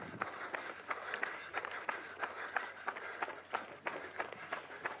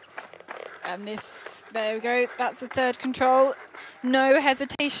 And there we go, that's the 3rd control. No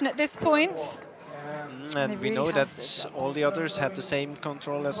hesitation at this point. And we know that all the others had the same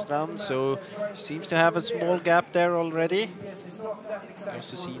control as Strand, so seems to have a small gap there already. You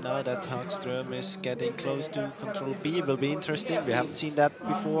also see now that Hagström is getting close to control B. It will be interesting. We haven't seen that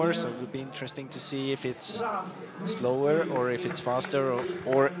before, so it will be interesting to see if it's slower or if it's faster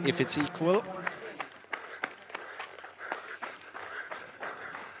or if it's equal.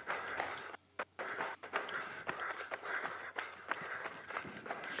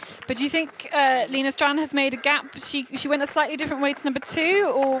 But do you think Lina Strand has made a gap? She went a slightly different way to number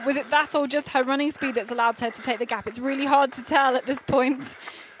 2, or was it that, or just her running speed that's allowed her to take the gap? It's really hard to tell at this point.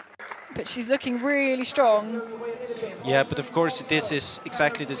 But she's looking really strong. Yeah, but of course this is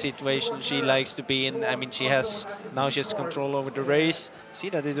exactly the situation she likes to be in. I mean, she has control over the race. See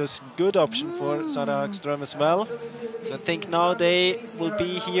that it was a good option for Sarah Hagström as well. So I think now they will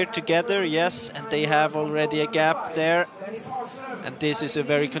be here together, yes, and they have already a gap there. And this is a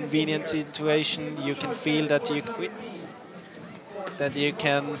very convenient situation. You can feel that you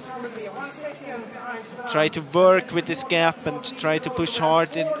can try to work with this gap and try to push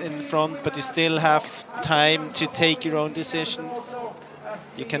hard in front, but you still have time to take your own decision.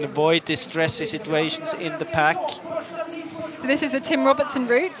 You can avoid these stressy situations in the pack. So this is the Tim Robertson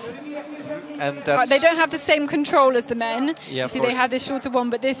route. And that's they don't have the same control as the men. Yeah, see, they have this shorter one,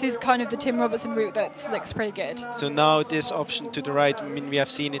 but this is kind of the Tim Robertson route that looks pretty good. So now this option to the right, I mean, we have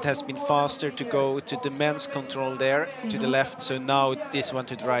seen it has been faster to go to the men's control there, to the left. So now this one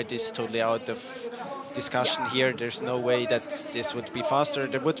to the right is totally out of discussion here. There's no way that this would be faster.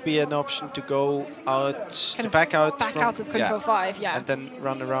 There would be an option to go out, to back out of control 5, yeah. And then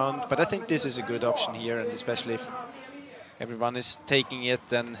run around. But I think this is a good option here, and especially if everyone is taking it,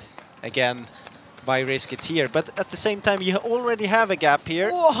 then again, why risk it here? But at the same time, you already have a gap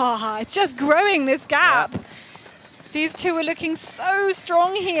here. Whoa, it's just growing, this gap. Yeah. These two are looking so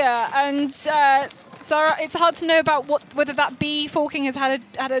strong here, and Sarah, it's hard to know about whether that B forking has had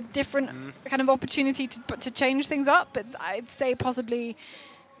a different kind of opportunity to change things up, but I'd say possibly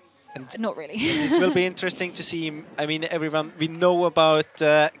not really. It will be interesting to see. I mean, everyone, we know about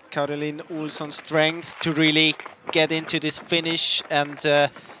Caroline Olsson's strength to really get into this finish, and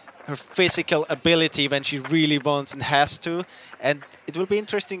her physical ability when she really wants and has to. And it will be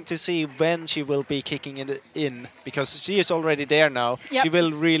interesting to see when she will be kicking it in, because she is already there now. Yep. She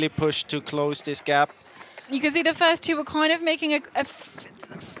will really push to close this gap. You can see the first two were kind of making a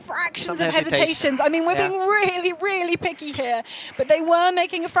fractions of hesitations. I mean, we're being really, really picky here, but they were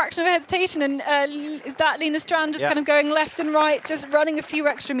making a fraction of a hesitation. And is that Lina Strand just kind of going left and right, just running a few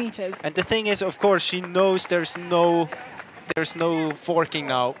extra meters? And the thing is, of course, she knows there's no forking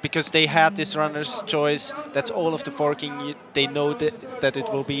now, because they had this runner's choice. That's all of the forking. They know that it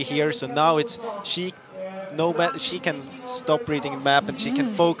will be here. So now it's she can stop reading the map and she can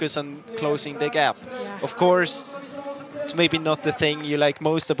focus on closing the gap. Yeah. Of course, it's maybe not the thing you like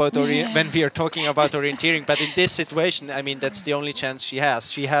most about when we are talking about orienteering, but in this situation, I mean, that's the only chance she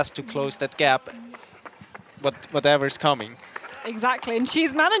has. She has to close that gap, whatever's coming. Exactly, and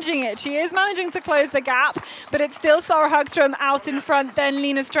she's managing it. She is managing to close the gap, but it's still Sarah Hagström out in front, then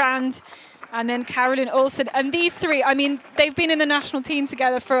Lina Strand, and then Caroline Olsson. And these three, I mean, they've been in the national team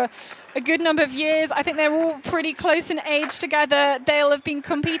together for a good number of years. I think they're all pretty close in age together. They'll have been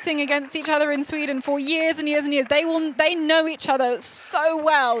competing against each other in Sweden for years and years and years. They know each other so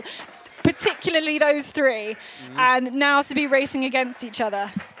well, particularly those three, and now to be racing against each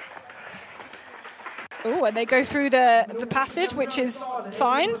other. Oh, and they go through the passage, which is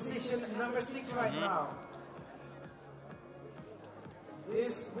fine.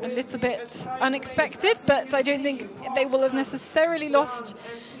 A little bit unexpected, but I don't think they will have necessarily lost.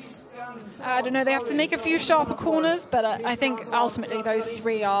 I don't know, they have to make a few sharper corners, but I think ultimately those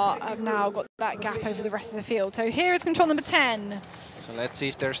three have now got that gap over the rest of the field. So here is control number 10. So let's see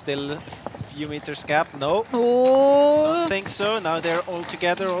if there's still a few meters gap. No, oh. Don't think so. Now they're all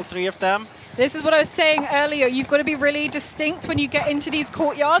together, all three of them. This is what I was saying earlier. You've got to be really distinct when you get into these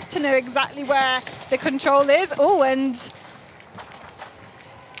courtyards to know exactly where the control is. Oh, and...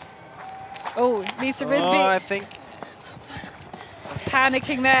 Oh, Lisa Risby. Oh, I think...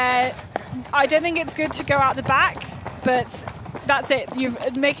 Panicking there. I don't think it's good to go out the back, but that's it. You're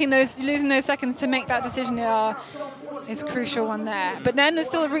losing those seconds to make that decision is a crucial one there. But then there's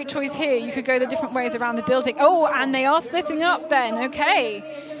still a route choice here. You could go the different ways around the building. Oh, and they are splitting up then. Okay.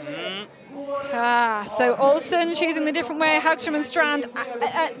 So Olsson choosing the different way, Hagström and Strand.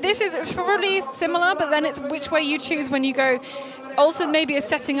 This is probably similar, but then it's which way you choose when you go. Olsson maybe is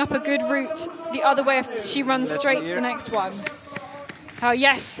setting up a good route the other way if she runs straight to the next one. Oh,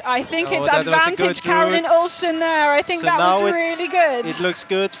 yes, I think it's advantage Caroline Olsson there. I think so that was really good. It looks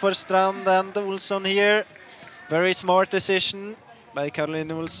good for Strand and Olsson here. Very smart decision by Caroline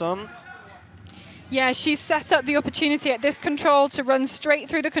Olsson. Yeah, she set up the opportunity at this control to run straight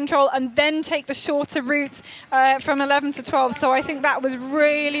through the control and then take the shorter route from 11 to 12. So I think that was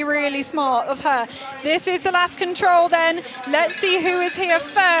really, really smart of her. This is the last control then. Let's see who is here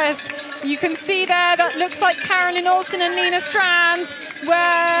first. You can see there that looks like Caroline Olsen and Lena Strand.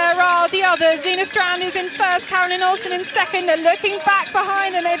 Where are the others? Lena Strand is in first, Caroline Olsen in second. They're looking back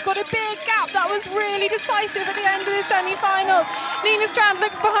behind and they've got a big gap. That was really decisive at the end of the semi-final. Lena Strand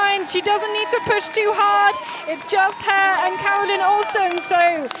looks behind. She doesn't need to push too hard. It's just her and Caroline Olsen. So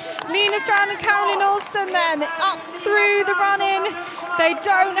Lena Strand and Caroline Olsen then up through the run-in. They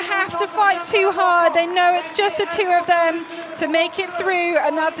don't have to fight too hard. They know it's just the two of them to make it through,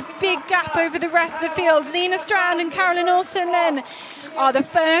 and that's a big gap over the rest of the field. Lena Strand and Caroline Olsen then are the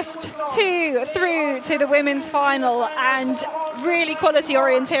first two through to the women's final, and really quality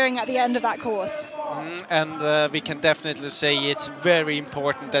orienteering at the end of that course. And we can definitely say it's very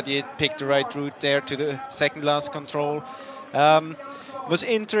important that you picked the right route there to the second last control. It was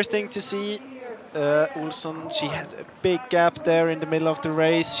interesting to see Olsen. She had a big gap there in the middle of the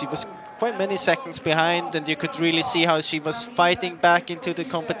race. She was quite many seconds behind, and you could really see how she was fighting back into the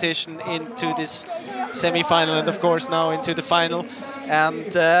competition, into this semi-final, and of course now into the final.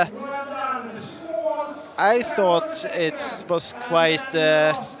 And I thought it was quite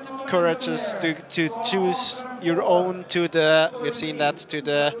courageous to choose your own to the, we've seen that, to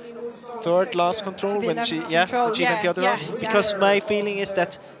the third last control when she went the other round, because my feeling is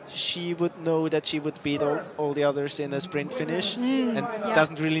that she would know that she would beat all the others in a sprint finish and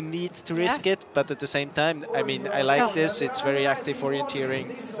doesn't really need to risk it, but at the same time, I mean, I like this. It's very active orienteering.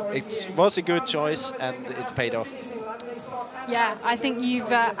 It was a good choice and it paid off. Yeah, I think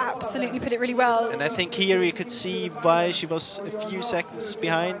you've absolutely put it really well. And I think here you could see why she was a few seconds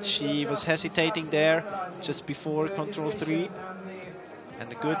behind. She was hesitating there just before control 3. And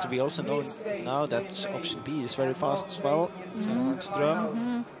the good, we also know now that option B is very fast as well.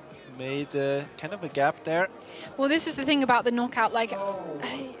 Ström made kind of a gap there. Well, this is the thing about the knockout. Like,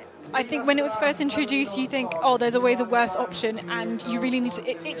 I think when it was first introduced, you think, oh, there's always a worse option, and you really need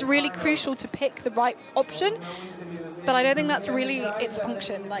to. It's really crucial to pick the right option. But I don't think that's really its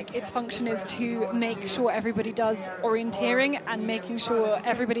function. Like, its function is to make sure everybody does orienteering and making sure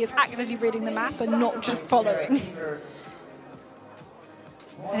everybody is actively reading the map and not just following.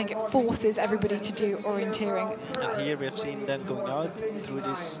 I think it forces everybody to do orienteering. And here we have seen them going out through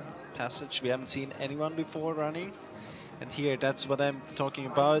this passage. We haven't seen anyone before running. And here, that's what I'm talking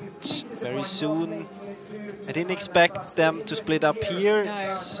about. Very soon. I didn't expect them to split up here.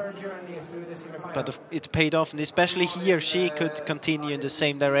 No. But it paid off. And especially here, she could continue in the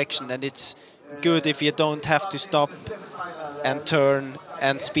same direction. And it's good if you don't have to stop and turn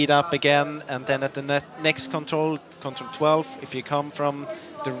and speed up again. And then at the next control 12, if you come from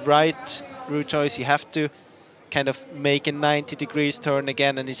the right route choice, you have to kind of make a 90 degrees turn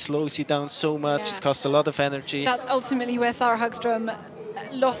again, and it slows you down so much. It costs a lot of energy. That's ultimately where Sarah Hagström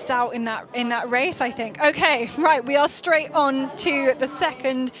lost out in that race, I think. Okay, right, we are straight on to the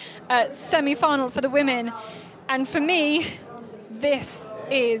second semi-final for the women, and for me, this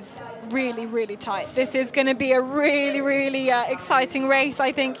is really, really tight. This is going to be a really, really exciting race,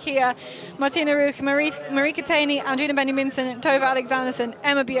 I think, here. Martina Ruch, Marika Taney, Andrina Benjaminsen, Tove Alexandersen,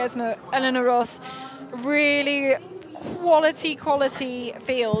 Emma Biesmo, Eleanor Ross. Really quality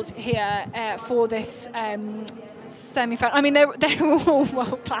field here for this semi-final. I mean, they're all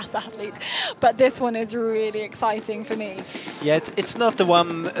world-class athletes, but this one is really exciting for me. Yeah, it's not the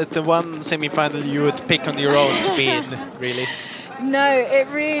one semi-final you would pick on your own to be in, really. No, it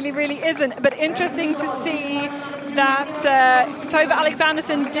really, really isn't. But interesting to see that Tove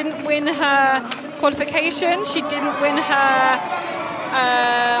Alexandersen didn't win her qualification. She didn't win her...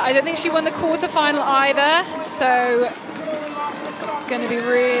 I don't think she won the quarterfinal either. So it's going to be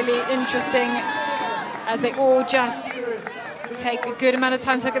really interesting as they all just take a good amount of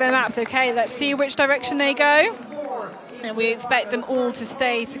time to look at their maps. Okay, let's see which direction they go. And we expect them all to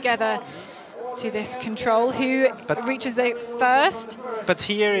stay together to this control. Who reaches the first? But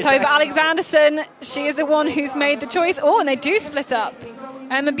here is Tove Alexandersen. She is the one who's made the choice. Oh, and they do split up.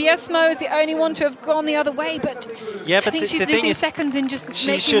 Emma Biesmo is the only one to have gone the other way, but I think she's losing seconds in just making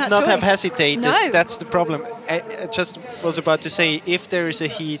that choice. She should not have hesitated. No. That's the problem. I just was about to say, if there is a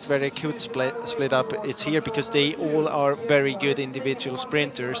heat where they could split up, it's here, because they all are very good individual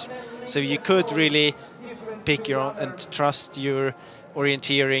sprinters. So you could really pick your own and trust your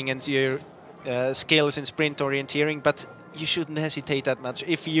orienteering and your skills in sprint orienteering, but you shouldn't hesitate that much.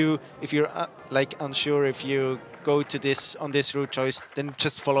 If you're like unsure if you go to this on this route choice, then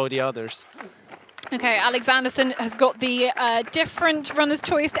just follow the others. Okay, Alexanderson has got the different runner's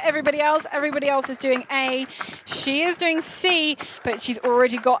choice to everybody else. Everybody else is doing A. She is doing C, but she's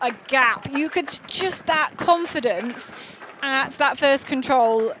already got a gap. You could just, that confidence at that first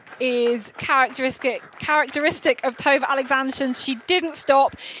control is characteristic of Tove Alexanderson. She didn't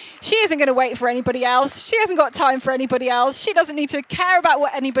stop. She isn't going to wait for anybody else. She hasn't got time for anybody else. She doesn't need to care about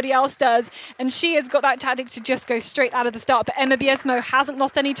what anybody else does. And she has got that tactic to just go straight out of the start. But Emma Biesmo hasn't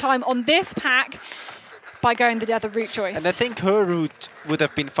lost any time on this pack by going the other route choice. And I think her route would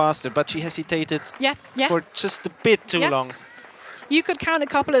have been faster, but she hesitated for just a bit too long. You could count a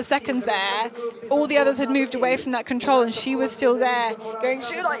couple of seconds there. All the others had moved away from that control and she was still there going,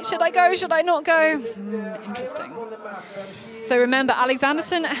 should I go, should I not go? Interesting. So remember,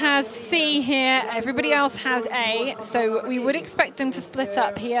 Alexanderson has C here, everybody else has A, so we would expect them to split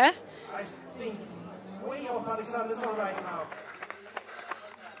up here.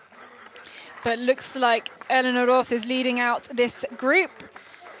 But looks like Eleanor Ross is leading out this group.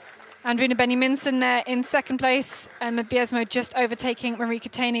 Andrina Benjaminsen there in second place, and Biesmo just overtaking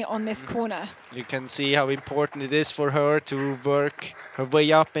Marika Taney on this corner. You can see how important it is for her to work her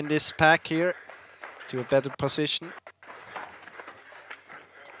way up in this pack here to a better position.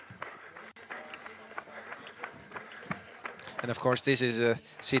 And of course, this is a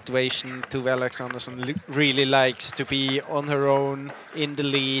situation Tove Alexanderson really likes, to be on her own, in the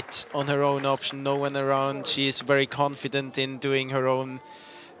lead, on her own option, no one around. She is very confident in doing her own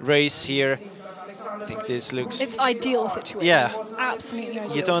race here. I think this looks... It's ideal situation. Yeah. Absolutely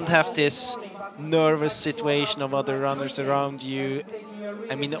ideal. You don't have this nervous situation of other runners around you.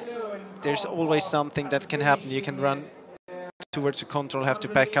 I mean, there's always something that can happen. You can run towards the control, have to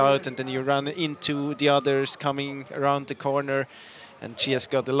back out, and then you run into the others coming around the corner. And she has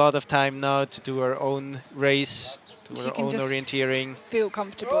got a lot of time now to do her own race, to her own orienteering. Feel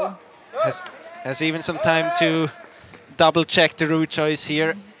comfortable. Has even some time to double check the route choice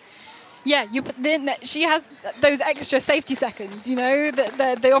here. Yeah, she has those extra safety seconds, you know,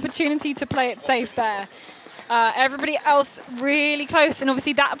 the opportunity to play it safe there. Everybody else really close, and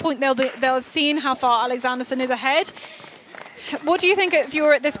obviously that point they'll have seen how far Alexanderson is ahead. What do you think if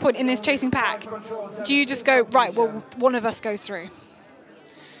you're at this point in this chasing pack? Do you just go, right, well, one of us goes through?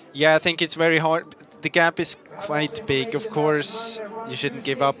 Yeah, I think it's very hard. The gap is quite big. Of course, you shouldn't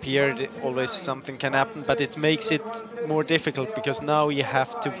give up here. Always something can happen, but it makes it more difficult because now you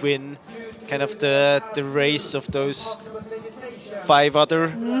have to win kind of the race of those 5 other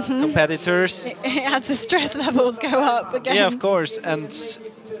competitors. It adds the stress levels go up again. Yeah, of course. And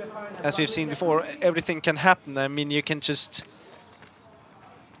as we've seen before, everything can happen. I mean, you can just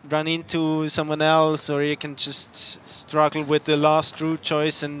run into someone else, or you can just struggle with the last route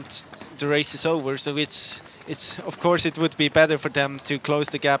choice and the race is over. So it's of course it would be better for them to close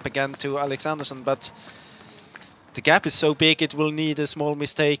the gap again to Alexanderson, but the gap is so big it will need a small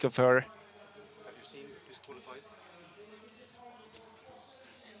mistake of her. Have you seen disqualified?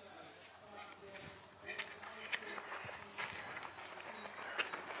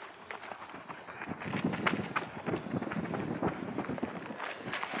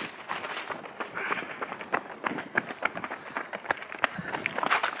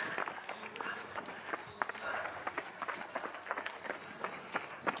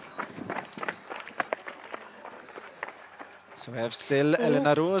 So we have still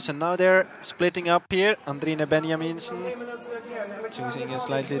Elena Roos, and now they're splitting up here. Andrine Benjaminsen choosing a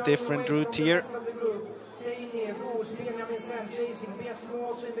slightly different route here.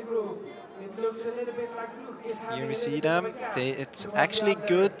 Here we see them. It's actually a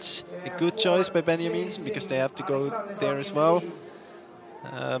good choice by Benjaminsen because they have to go there as well.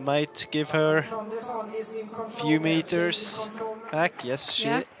 Might give her a few meters back. Yes,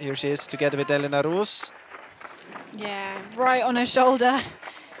 here she is together with Elena Roos. Yeah, right on her shoulder.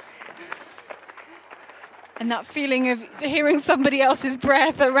 And that feeling of hearing somebody else's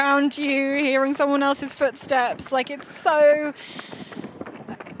breath around you, hearing someone else's footsteps, like it's so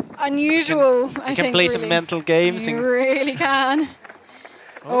unusual. You can play some mental games. You really can.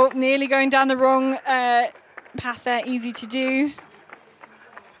 Oh, nearly going down the wrong path there, easy to do.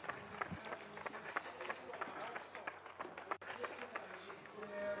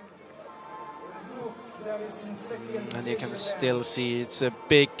 And you can still see it's a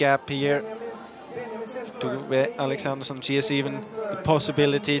big gap here to Alexanderson. She has even the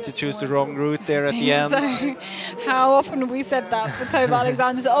possibility to choose the wrong route there at the end. So, how often have we said that for Tove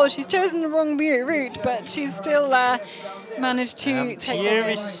Alexanderson? Oh, she's chosen the wrong route, but she's still managed to take here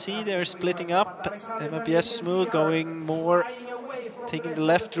we see they're splitting up. Emma Biesmo going more, taking the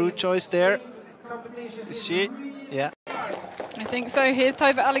left route choice there. Is she? Yeah. I think so. Here's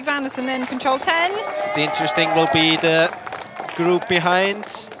Tove Alexanderson then, control 10. The interesting will be the group behind.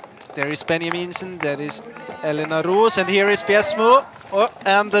 There is Benjaminsen, there is Elena Roos, and here is Biesmo. Oh,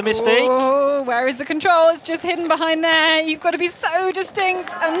 and the mistake. Oh, where is the control? It's just hidden behind there. You've got to be so distinct,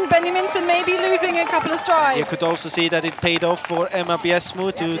 and Benjaminsen may be losing a couple of strides. You could also see that it paid off for Emma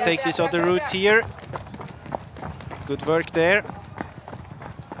Biesmo to take this other route here. Good work there.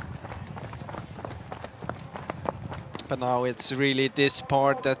 But now it's really this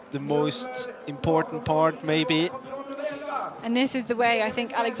part that the most important part, maybe. And this is the way, I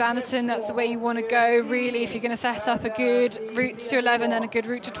think, Alexanderson, that's the way you want to go, really, if you're going to set up a good route to 11 and a good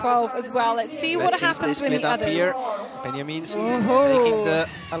route to 12 as well. Let's see what happens with the others. Here. Benjaminsen taking the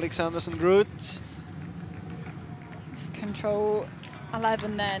Alexanderson route. It's control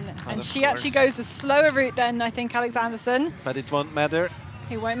 11 then. And she actually goes the slower route then, I think, Alexanderson. But it won't matter.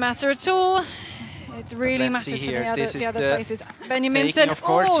 It won't matter at all. It really matters for the other places. Benjaminsen, of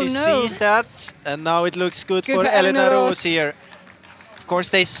course, she sees that, and now it looks good for Elena Roos here. Of course,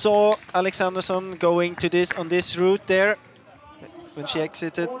 they saw Alexanderson going to this on this route there when she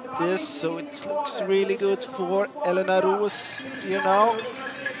exited this, so it looks really good for Elena Roos here now.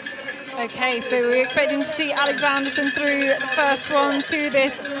 Okay, so we're expecting to see Alexanderson through the first one to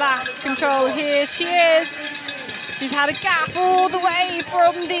this last control. Here she is. She's had a gap all the way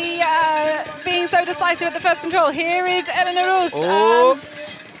from the being so decisive at the first control. Here is Elena Roos. Oh,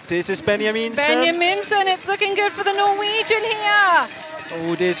 this is Benjaminsen. Benjaminsen, it's looking good for the Norwegian here.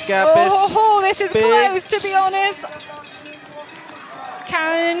 Oh, this gap is this is big. Close, to be honest.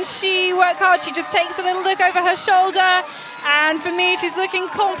 Can she work hard? She just takes a little look over her shoulder. And for me, she's looking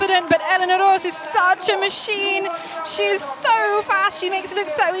confident, but Elena Roos is such a machine. She is so fast. She makes it look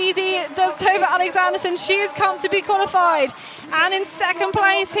so easy. Does Tove Alexanderson. She has come to be qualified. And in second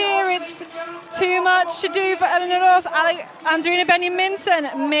place here, it's too much to do for Elena Roos. Andrina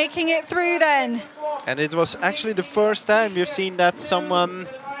Benjaminsen making it through then. And it was actually the first time we've seen that someone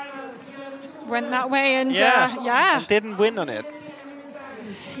went that way and and didn't win on it.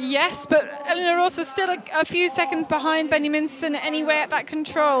 Yes, but Elena Roos was still a few seconds behind Benjaminsen anyway at that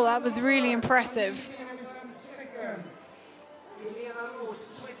control. That was really impressive.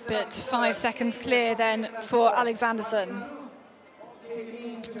 But 5 seconds clear then for Alexanderson.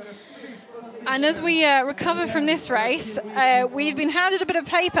 And as we recover from this race, we've been handed a bit of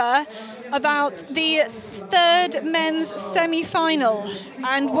paper about the third men's semi-final.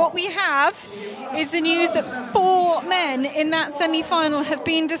 And what we have is the news that 4 men in that semi-final have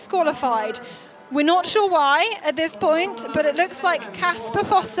been disqualified. We're not sure why at this point, but it looks like Kasper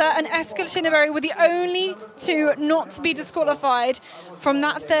Fosse and Eskil Kinneberg were the only 2 not to be disqualified from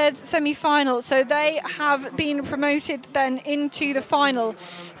that third semi-final. So they have been promoted then into the final.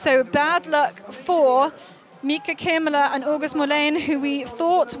 So bad luck for Mika Kirmela and August Molén, who we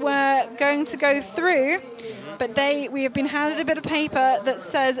thought were going to go through, but we have been handed a bit of paper that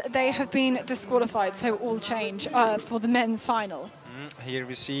says they have been disqualified. So all change for the men's final. Here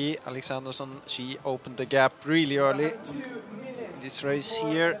we see Alexanderson. She opened the gap really early in this race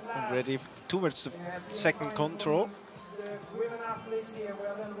here, already towards the second control.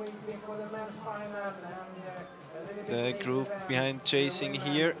 The group behind chasing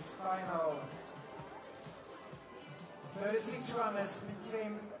here. 36 runners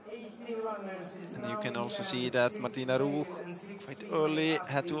became 18 runners. And you can also see that Martina Ruch quite early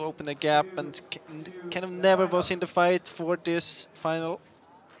had to open a gap and kind of never was in the fight for this final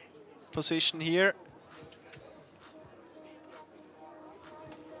position here.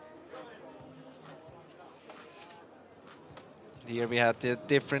 Here we had the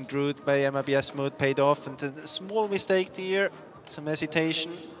different route by Emma Biesmo paid off, and a small mistake here, some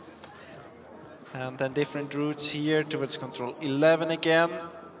hesitation. And then different routes here towards control 11 again.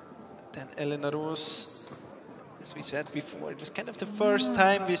 Then Elena Roos, as we said before, it was kind of the first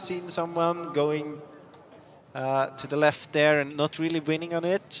time we've seen someone going to the left there and not really winning on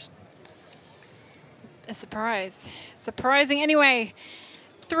it. A surprise. Surprising anyway.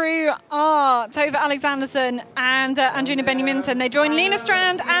 Through are Tove Alexanderson and Andrina Benjaminsen. They join Lena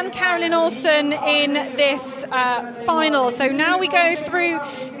Strand and Caroline Olsen in this final. So now we go through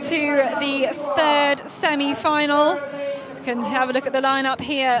to the third semi-final. You can have a look at the lineup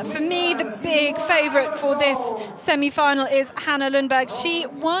here. For me, the big favourite for this semi-final is Hanna Lundberg. She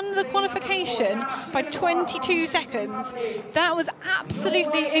won the qualification by 22 seconds. That was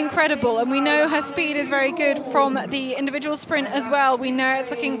absolutely incredible, and we know her speed is very good from the individual sprint as well. We know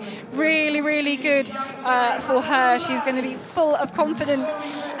it's looking really, really good for her. She's going to be full of confidence.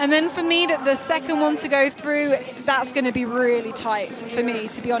 And then for me, the second one to go through, that's going to be really tight for me,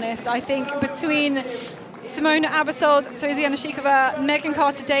 to be honest. I think between Simona Aebersold, Susie Janashikova, Megan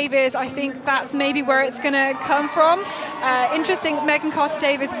Carter-Davies. I think that's maybe where it's going to come from. Interesting, Megan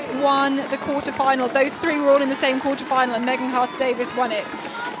Carter-Davies won the quarterfinal. Those three were all in the same quarterfinal, and Megan Carter-Davies won it.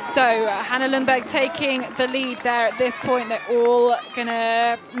 So Hanna Lundberg taking the lead there at this point. They're all going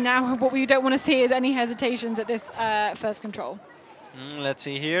to... Now what we don't want to see is any hesitations at this first control. Let's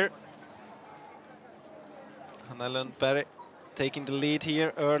see here. Hanna Lundberg taking the lead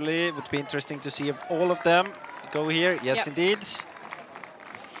here early. It would be interesting to see all of them go here. Yes, indeed.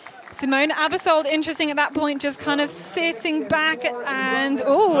 Simona Aebersold, interesting at that point, just kind of sitting back and,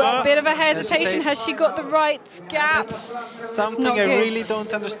 a bit of a hesitation. Has she got the right gap? That's something I really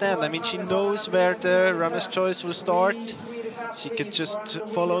don't understand. I mean, she knows where the runner's choice will start. She could just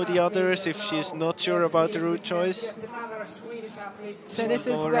follow the others if she's not sure about the route choice. So this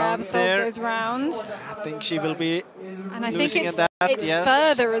is where Aebersold goes round. I think she will be losing at that. It's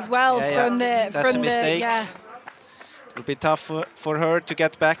further as well from the... That's a mistake. It will be tough for her to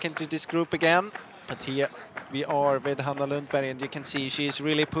get back into this group again. But here we are with Hanna Lundberg, and you can see she's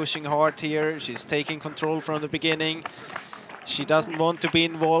really pushing hard here. She's taking control from the beginning. She doesn't want to be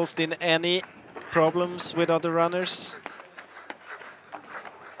involved in any problems with other runners.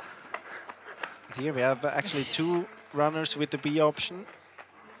 Here we have actually two runners with the B option.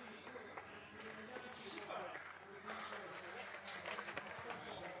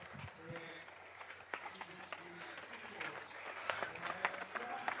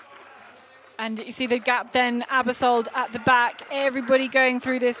 And you see the gap then, Aebersold at the back, everybody going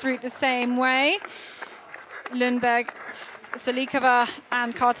through this route the same way. Lundberg, Solikova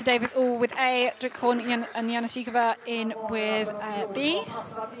and Carter-Davies all with A, Drykhorn and Janashikova in with B.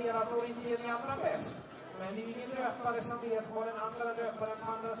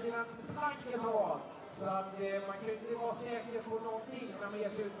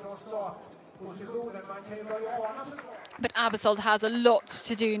 But Aebersold has a lot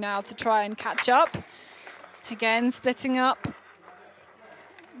to do now to try and catch up. Again, splitting up.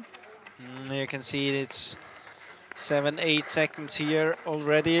 You can see it's 7-8 seconds here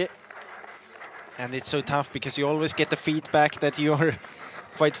already. And it's so tough because you always get the feedback that you're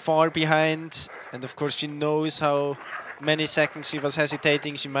quite far behind. And of course she knows how many seconds she was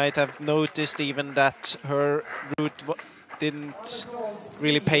hesitating. She might have noticed even that her route didn't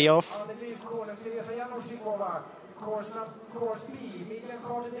really pay off. Course B, Megan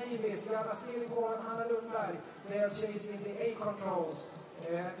Carter-Davies, Jonas and Hanna Lundberg. They are chasing the A controls.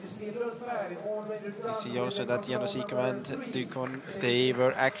 You see also that Janashikova and Drykhorn, they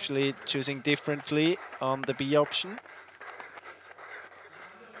were actually choosing differently on the B option.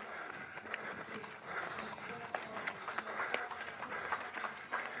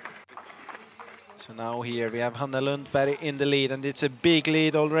 So now here we have Hanna Lundberg in the lead, and it's a big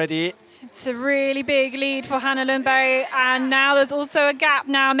lead already. It's a really big lead for Hanna Lundberg, and now there's also a gap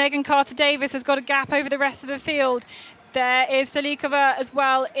now. Megan Carter-Davies has got a gap over the rest of the field. There is Solikova as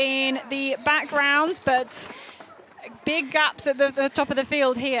well in the background, but big gaps at the top of the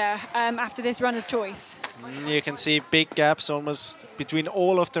field here after this runner's choice. You can see big gaps almost between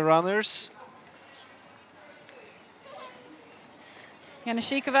all of the runners.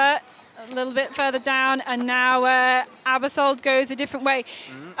 Janashikova a little bit further down, and now Aebersold goes a different way.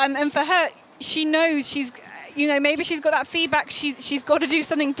 And for her, she knows she's, maybe she's got that feedback. She's got to do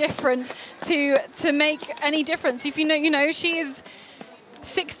something different to make any difference. If she is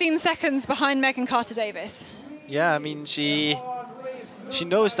 16 seconds behind Megan Carter-Davies. Yeah, I mean she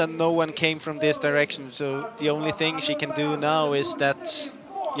knows that no one came from this direction, so the only thing she can do now is that,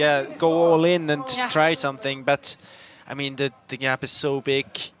 go all in and try something. But I mean the gap is so big.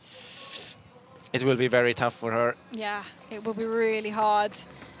 It will be very tough for her. Yeah, it will be really hard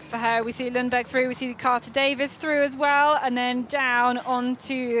for her. We see Lundberg through, we see Carter-Davies through as well, and then down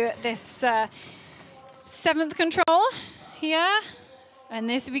onto this 7th control here. And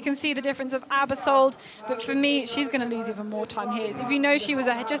this, we can see the difference of Aebersold, but for me, she's going to lose even more time here. If you know, she was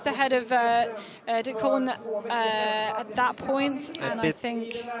just ahead of Drykhorn at that point, and I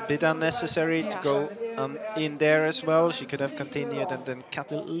think a bit unnecessary to go in there as well. She could have continued and then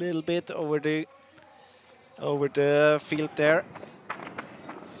cut a little bit over the field there.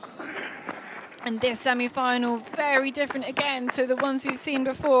 And this semi-final, very different again to the ones we've seen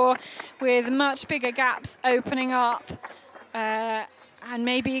before, with much bigger gaps opening up. And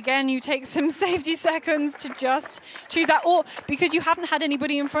maybe, again, you take some safety seconds to just choose that. Or because you haven't had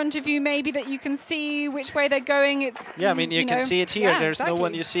anybody in front of you, maybe that you can see which way they're going. It's I mean, you can see it here. There's no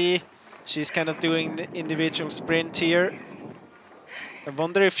one you see. She's kind of doing the individual sprint here. I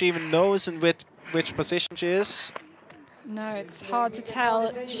wonder if she even knows in which position she is. No, it's hard to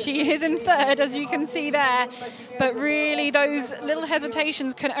tell. She is in third, as you can see there. But really, those little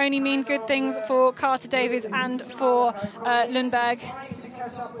hesitations can only mean good things for Carter Davies and for Lundberg.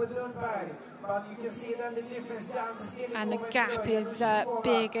 And the gap is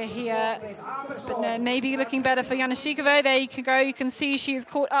bigger here. But then maybe looking better for Janášíková. There you can go. You can see she has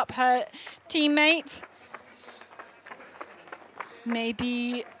caught up her teammate.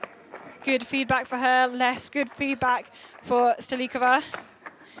 Maybe good feedback for her, less good feedback for Stolíková.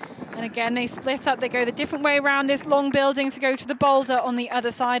 And again, they split up. They go the different way around this long building to go to the boulder on the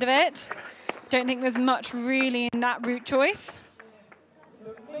other side of it. Don't think there's much really in that route choice.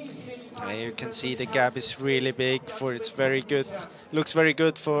 You can see the gap is really big. It's very good. Looks very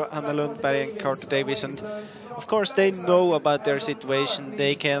good for Hanna Lundberg and Carter Davies. And of course, they know about their situation.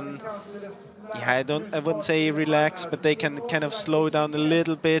 They can. Yeah, I wouldn't say relax, but they can kind of slow down a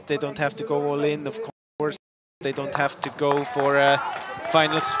little bit. They don't have to go all in, of course. They don't have to go for a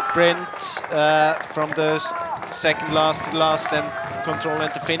final sprint from the second last to last and control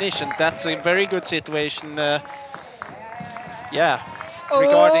and to finish. And that's a very good situation. Yeah,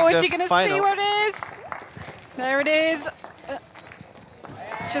 regarding the final. Is she going to see what it is? There it is.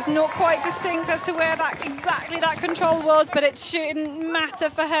 Just not quite distinct as to where exactly that control was, but it shouldn't matter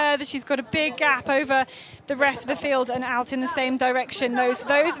for her that she's got a big gap over the rest of the field and out in the same direction. Those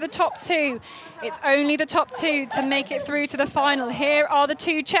are the top two. It's only the top two to make it through to the final. Here are the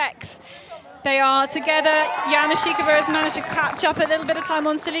two Czechs. They are together. Janášíková has managed to catch up a little bit of time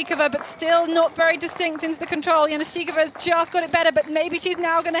on Stolíková, but still not very distinct into the control. Janášíková has just got it better, but maybe she's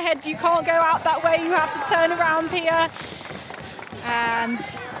now going to head. You can't go out that way. You have to turn around here. And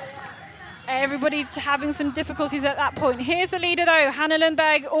everybody having some difficulties at that point. Here's the leader though, Hanna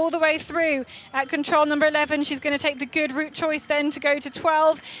Lundberg, all the way through at control number 11. She's going to take the good route choice then to go to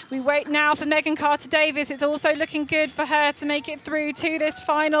 12. We wait now for Megan Carter Davies. It's also looking good for her to make it through to this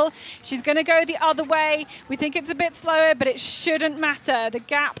final. She's going to go the other way. We think it's a bit slower, but it shouldn't matter. The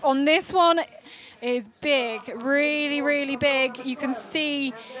gap on this one is big, really, really big. You can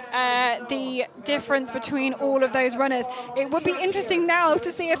see the difference between all of those runners. It would be interesting now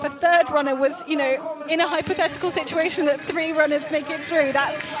to see if a third runner was, you know, in a hypothetical situation that 3 runners make it through.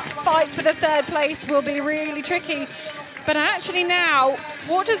 That fight for the third place will be really tricky. But actually now,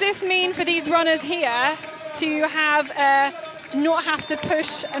 what does this mean for these runners here to have not have to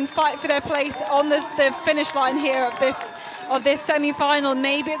push and fight for their place on the finish line here of this semi-final?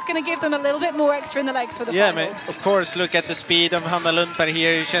 Maybe it's going to give them a little bit more extra in the legs for the final. Yeah, of course, look at the speed of Hanna Lundberg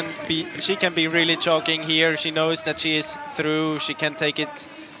here. She can be really jogging here. She knows that she is through. She can take it,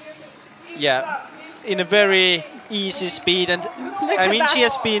 yeah, in a very easy speed. And I mean, she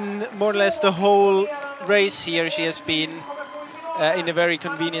has been more or less the whole race here. She has been in a very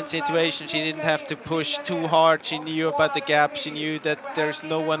convenient situation. She didn't have to push too hard. She knew about the gap. She knew that there's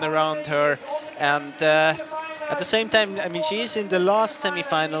no one around her. And at the same time, I mean, she is in the last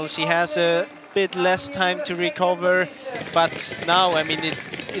semi-final. She has a bit less time to recover, but now, I mean,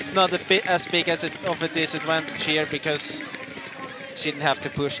 it's not a bit as big as of a disadvantage here because she didn't have to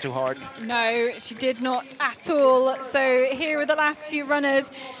push too hard. No, she did not at all. So here are the last few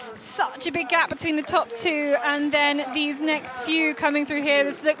runners. Such a big gap between the top two, and then these next few coming through here.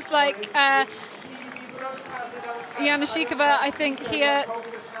 This looks like Janášíková, I think, here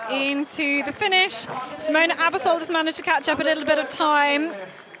into the finish. Simona Aebersold has managed to catch up a little bit of time,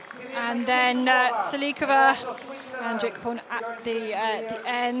 and then Stolíková and Drickhorn at the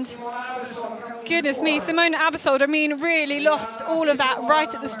end. Goodness me, Simona Aebersold, I mean, really lost all of that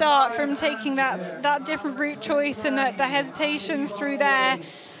right at the start from taking that different route choice and the hesitations through there.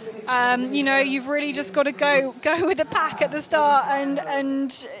 You know, you've really just got to go with the pack at the start,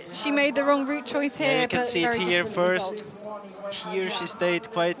 and she made the wrong route choice here. Yeah, you can see it here first. Result. Here she stayed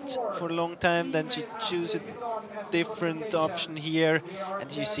quite for a long time, then she chose a different option here,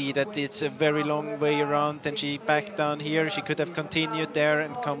 and you see that it's a very long way around. Then she backed down here. She could have continued there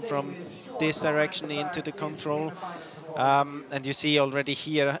and come from this direction into the control. And you see already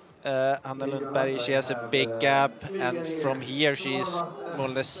here Hanna Lundberg, she has a big gap, and from here she is more or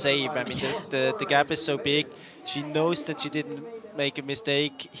less safe. I mean, the gap is so big. She knows that she didn't make a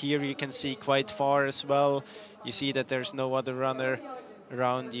mistake. Here you can see quite far as well. You see that there's no other runner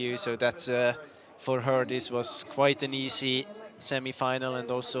around you, so that's for her this was quite an easy semi-final. And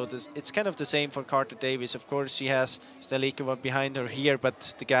also it's kind of the same for Carter Davies. Of course she has Stolíková behind her here,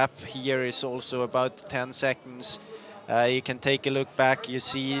 but the gap here is also about 10 seconds. You can take a look back, you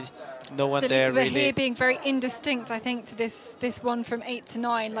see no one there really. Here being very indistinct, I think, to this one from 8 to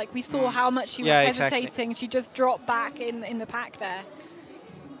 9. Like, we saw how much she was hesitating. Exactly. She just dropped back in the pack there.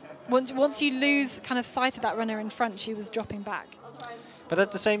 once you lose kind of sight of that runner in front, she was dropping back. But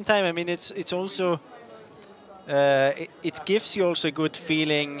at the same time, I mean, it's also it gives you also a good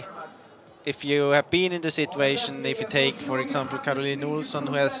feeling if you have been in the situation. If you take, for example, Caroline Olsson,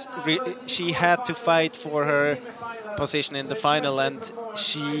 who has she had to fight for her position in the final, and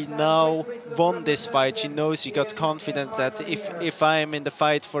she now won this fight. She knows she got confidence that if I am in the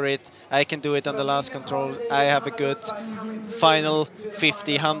fight for it, I can do it on the last control. I have a good final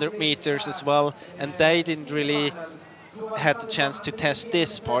 50, 100 meters as well, and they didn't really had the chance to test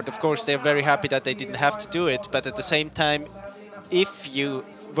this part. Of course, they're very happy that they didn't have to do it, but at the same time, if you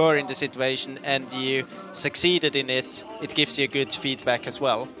were in the situation and you succeeded in it, it gives you a good feedback as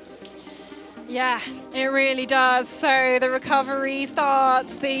well. Yeah, it really does. So the recovery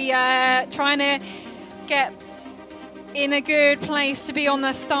starts, the trying to get in a good place to be on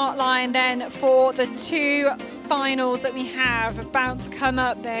the start line then for the two finals that we have about to come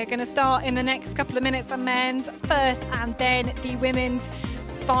up. They're going to start in the next couple of minutes, the men's first and then the women's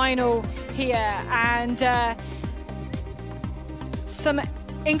final here. And some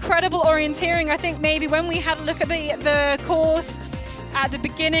incredible orienteering. I think maybe when we had a look at the course at the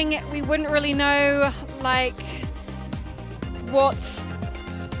beginning, we wouldn't really know like what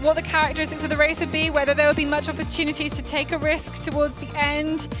the characteristics of the race would be, whether there would be much opportunities to take a risk towards the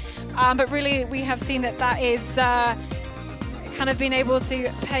end. But really, we have seen that is kind of been able to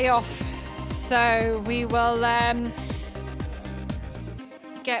pay off. So we will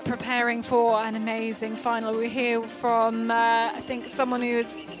get preparing for an amazing final. We hear from, I think, someone who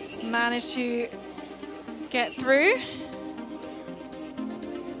has managed to get through.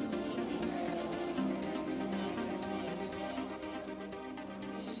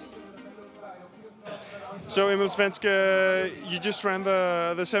 So Emil Svensk, you just ran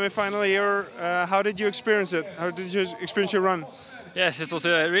the semi-final here. How did you experience it? How did you experience your run? Yes, it was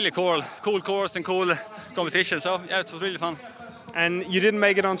a really cool course and cool competition. So yeah, it was really fun. And you didn't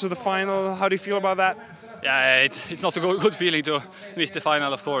make it onto the final. How do you feel about that? Yeah, it's not a good feeling to miss the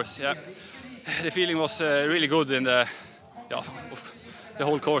final, of course. Yeah, the feeling was really good in the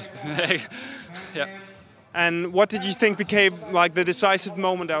whole course. Yeah. And what did you think became like the decisive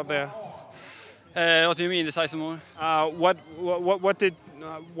moment out there? What do you mean, decisive moment?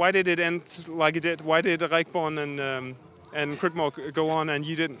 Why did it end like it did? Why did Reichborn and Krugmo go on and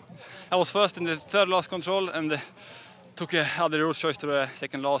you didn't? I was first in the third last control and took other route choice to the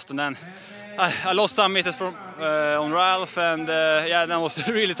second last, and then I lost some meters from on Ralph, and yeah, then I was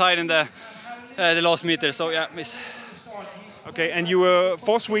really tight in the last meter. So yeah, miss. Okay, and you were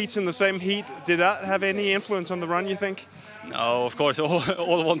 4 Swedes in the same heat. Did that have any influence on the run, you think? No, of course,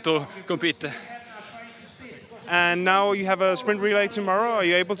 all want to compete. And now you have a sprint relay tomorrow. Are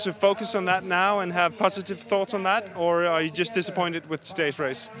you able to focus on that now and have positive thoughts on that, or are you just disappointed with today's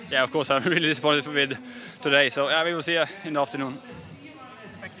race? Yeah, of course, I'm really disappointed with today. So yeah, we will see you in the afternoon.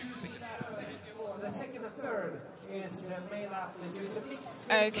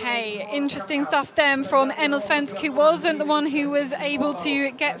 Okay, interesting stuff then from Emil Svensk, who wasn't the one who was able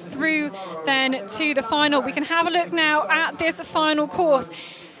to get through then to the final. We can have a look now at this final course.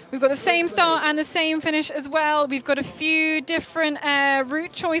 We've got the same start and the same finish as well. We've got a few different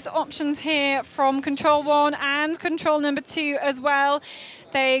route choice options here from control 1 and control number 2 as well.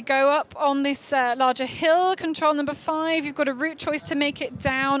 They go up on this larger hill. Control number 5, you've got a route choice to make it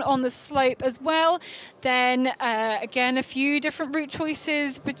down on the slope as well. Then again, a few different route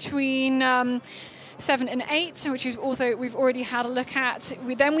choices between 7 and 8, which is also we've already had a look at.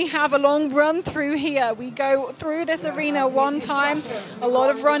 Then we have a long run through here. We go through this arena one time, a lot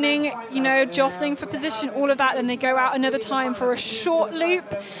of running, you know, jostling for position, all of that. Then they go out another time for a short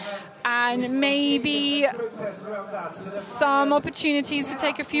loop, and maybe some opportunities to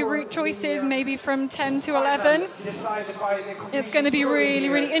take a few route choices, maybe from 10 to 11. It's going to be really,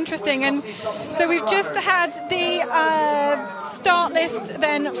 really interesting. And so we've just had the start list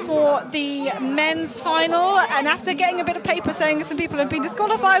then for the men's final, and after getting a bit of paper saying some people have been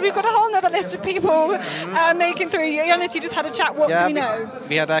disqualified, we've got a whole other list of people making through. Jonas, you just had a chat. What do we know?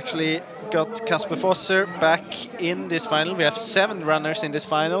 We had actually got Kasper Fosser back in this final. We have 7 runners in this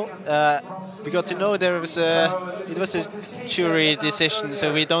final. We got to know it was a jury decision,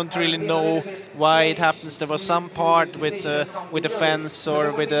 so we don't really know why it happens. There was some part with a fence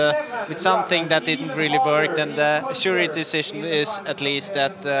or with something that didn't really work, and the jury decision is at least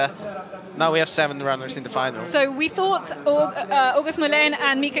that now we have 7 runners in the final. So we thought August Molén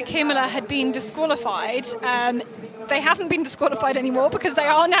and Mika Kimela had been disqualified. they haven't been disqualified anymore because they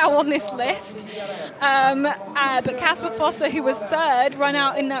are now on this list. But Casper Foster, who was third, run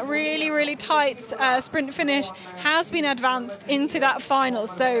out in that really tight sprint finish, has been advanced into that final.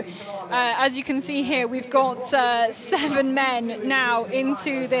 So as you can see here, we've got 7 men now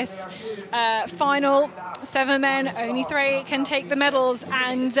into this final. 7 men, only 3 can take the medals,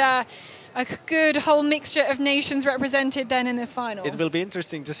 and a good whole mixture of nations represented then in this final. It will be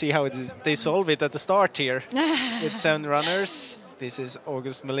interesting to see how they solve it at the start here with 7 runners. This is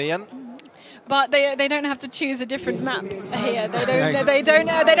August Melian. But they don't have to choose a different map here. They don't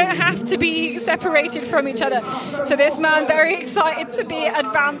have to be separated from each other. So this man very excited to be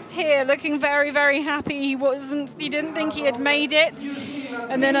advanced here, looking very happy. He didn't think he had made it.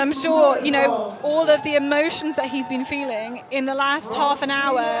 And then I'm sure, you know, all of the emotions that he's been feeling in the last half an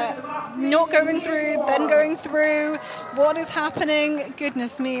hour, not going through, then going through, what is happening?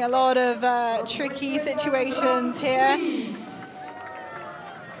 Goodness me, a lot of tricky situations here.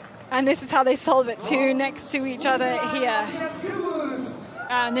 And this is how they solve it, 2 next to each other here.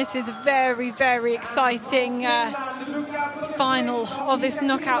 And this is a very exciting final of this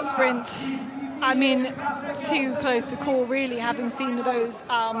knockout sprint. I mean, too close to call, really, having seen those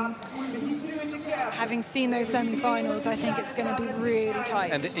semi-finals. I think it's going to be really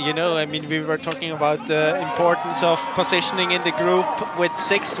tight. And you know, I mean, we were talking about the importance of positioning in the group with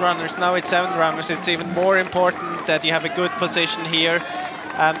 6 runners. Now it's 7 runners. It's even more important that you have a good position here.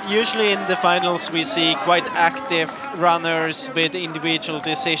 Usually in the finals we see quite active runners with individual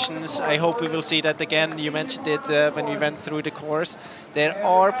decisions. I hope we will see that again. You mentioned it when we went through the course. There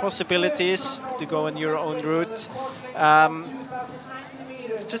are possibilities to go on your own route.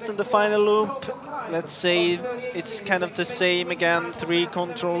 It's just in the final loop. Let's say it's kind of the same again, 3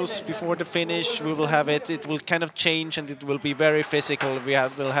 controls before the finish. We will have it. It will kind of change and it will be very physical.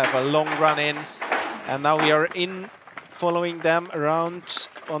 We'll have a long run in, and now we are following them around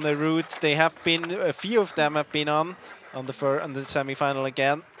on the route. They have been, a few of them have been on the semi-final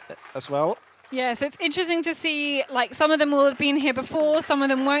again as well. Yeah, so it's interesting to see, like, some of them will have been here before, some of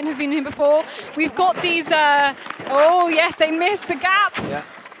them won't have been here before. We've got these, oh yes, they missed the gap. Yeah.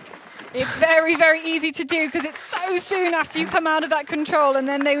 It's very easy to do because it's so soon after you come out of that control, and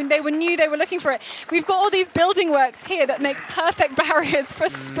then they knew they were looking for it. We've got all these building works here that make perfect barriers for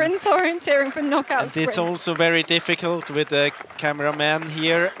sprint orienteering for knockout sprint. It's also very difficult with the cameraman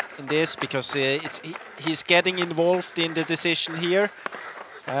here in this because he's getting involved in the decision here.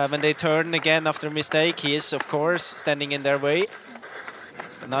 When they turn again after a mistake, he is of course standing in their way.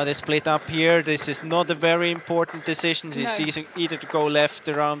 Now they split up here. This is not a very important decision. No. It's either to go left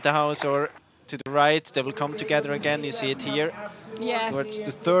around the house or to the right. They will come together again. You see it here. Yeah. Towards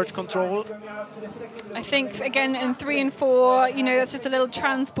the 3rd control. I think again in 3 and 4, you know, that's just a little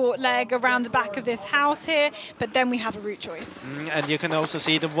transport leg around the back of this house here. But then we have a route choice. And you can also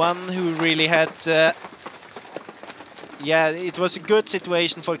see the one who really had. Yeah, it was a good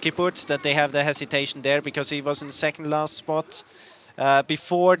situation for Kibbutz that they have the hesitation there because he was in the 2nd last spot.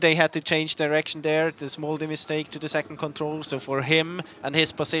 Before they had to change direction there, the small mistake to the 2nd control. So for him and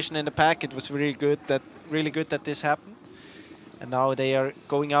his position in the pack, it was really good that this happened. And now they are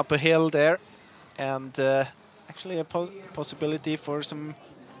going up a hill there, and actually a possibility for some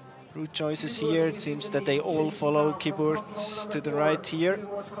route choices here. It seems that they all follow Kibbutz to the right here,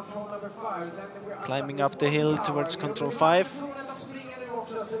 climbing up the hill towards control 5.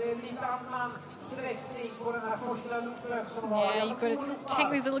 Yeah, you've got to take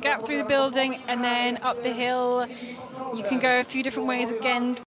this little gap through the building and then up the hill. You can go a few different ways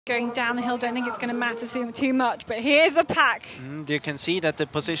again. Going down the hill, don't think it's going to matter too much, but here's the pack. You can see that the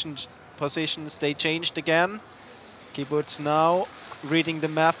positions they changed again. Kibbutz now reading the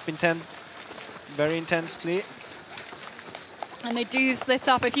map very intensely. And they do split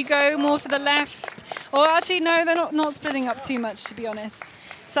up. If you go more to the left, or actually no, they're not splitting up too much, to be honest.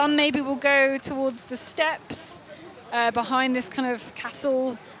 Some maybe will go towards the steps behind this kind of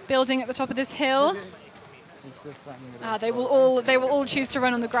castle building at the top of this hill. They will all choose to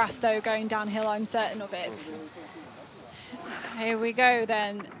run on the grass though, going downhill, I'm certain of it. Here we go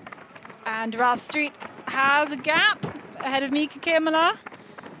then. And Ralph Street has a gap ahead of Mika Kirmala.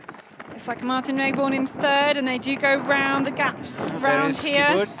 It's like Martin Regborn in 3rd, and they do go round the gaps round here.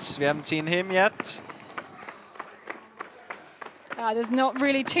 Kibbutz. We haven't seen him yet. There's not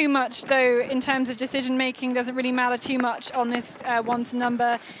really too much, though, in terms of decision making. Doesn't really matter too much on this one to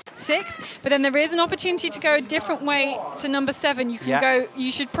number 6. But then there is an opportunity to go a different way to number 7. You can go.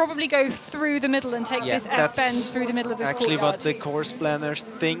 You should probably go through the middle and take this S-bend through the middle of this actually courtyard. What the course planners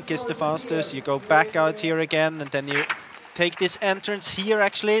think is the fastest. You go back out here again, and then you take this entrance here.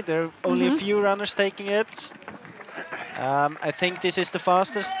 Actually, there are only a few runners taking it. I think this is the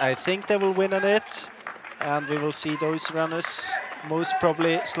fastest. I think they will win on it. And we will see those runners most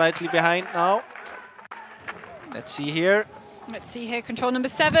probably slightly behind now. Let's see here. Let's see here, control number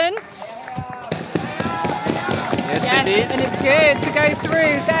 7. Yes, indeed. And it's good to go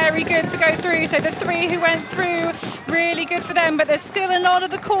through, very good to go through. So the 3 who went through, really good for them, but there's still a lot of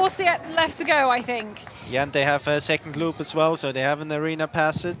the course left to go, I think. Yeah, and they have a second loop as well, so they have an arena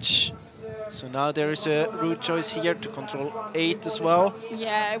passage. So now there is a route choice here to control 8 as well.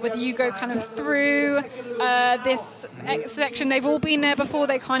 Yeah, whether you go kind of through this section, they've all been there before,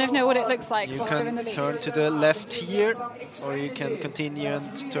 they kind of know what it looks like. You can turn to the left here, or you can continue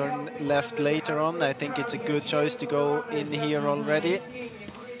and turn left later on. I think it's a good choice to go in here already.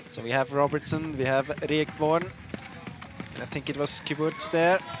 So we have Robertson, we have Rekborn. I think it was Kibbutz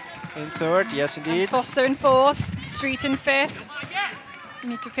there in 3rd, yes indeed. And Foster in 4th, Street in 5th.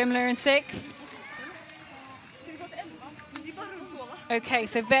 Mika Kumler in 6th. Okay,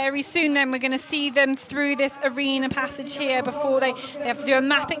 so very soon then we're going to see them through this arena passage here before they have to do a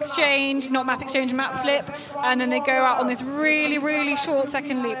map exchange, not map exchange, map flip, and then they go out on this really, really short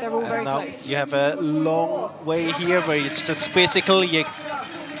second loop. They're all very close. You have a long way here where it's just physical. You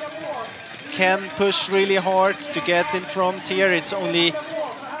can push really hard to get in front here. It's only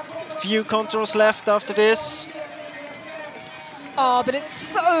few controls left after this. Oh, but it's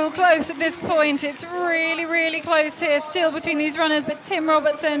so close at this point. It's really, really close here still between these runners, but Tim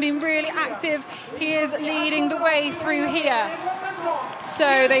Robertson being really active. He is leading the way through here.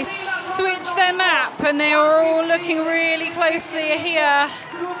 So they switch their map and they are all looking really closely here.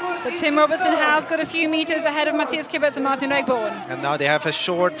 But Tim Robertson has got a few meters ahead of Matthias Kibbutz and Martin Regborn. And now they have a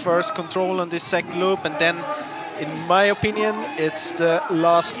short first control on this second loop, and then in my opinion, it's the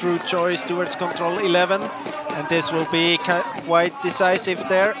last route choice towards control 11, and this will be quite decisive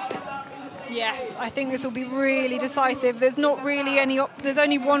there. Yes, I think this will be really decisive. There's not really any, there's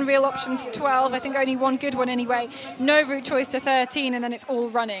only one real option to 12. I think only one good one anyway. No route choice to 13, and then it's all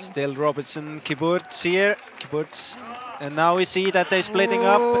running. Still Robertson, Kibbutz here. Kibbutz, and now we see that they're splitting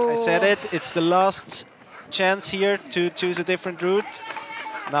up. I said it, it's the last chance here to choose a different route.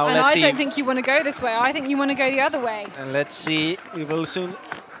 Now and let's I see. don't think you want to go this way. I think you want to go the other way. And let's see, we will soon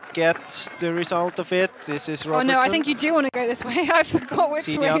get the result of it. This is Robertson. Oh no, I think you do want to go this way. I forgot which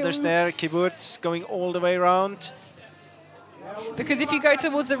way. See the others there, Kibbutz going all the way around. Because if you go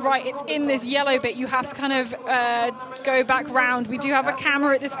towards the right, it's in this yellow bit. You have to kind of go back round. We do have a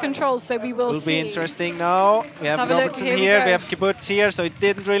camera at this control, so we will see. Will be interesting now. We have Robertson here, we have Kibbutz here, so it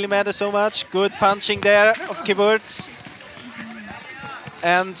didn't really matter so much. Good punching there of Kibbutz.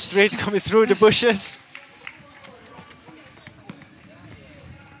 And Street coming through the bushes.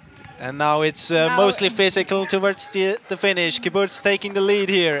 And now it's mostly physical towards the finish. Kibbutz taking the lead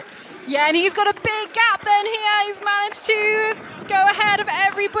here. Yeah, and he's got a big gap then here. He's managed to go ahead of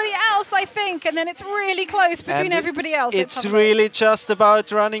everybody else, I think. And then it's really close between everybody else. It's really just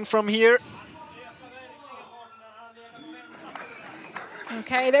about running from here.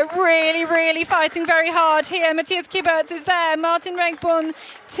 Okay, they're really, really fighting very hard here. Matthias Kibbutz is there, Martin Regborn,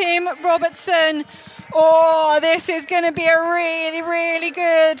 Tim Robertson. Oh, this is going to be a really, really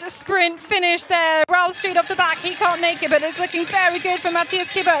good sprint finish there. Ralph Street off the back, he can't make it, but it's looking very good for Matthias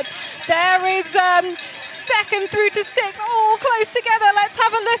Kibbutz. There is second through to 6, all close together. Let's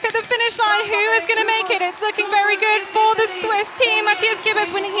have a look at the finish line. Who is going to make it? It's looking very good for the Swiss team. Matthias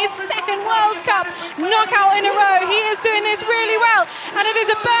Kibbutz winning his 2nd World Cup knockout in a row. He is doing this really well. And it is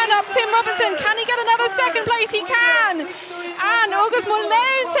a burn-up. Tim Robertson, can he get another 2nd place? He can. And August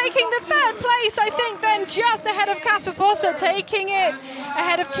Mollén taking the 3rd place, I think, then just ahead of Kasper Foster, taking it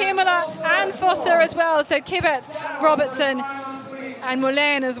ahead of Kimmerle and Foster as well. So Kibbutz, Robertson, and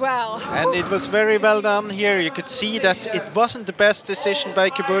Mollén as well. And it was very well done here. You could see that it wasn't the best decision by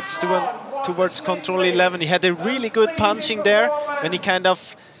Kibbutz towards control 11. He had a really good punching there when he kind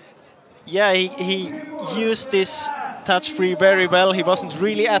of, yeah, he used this touch-free very well. He wasn't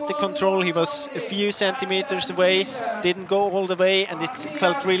really at the control. He was a few centimeters away, didn't go all the way, and it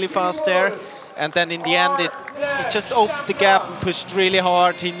felt really fast there. And then in the end, it just opened the gap and pushed really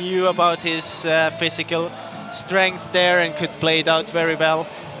hard. He knew about his physical strength there and could play it out very well.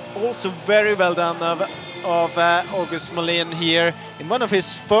 Also very well done of August Mollén here in one of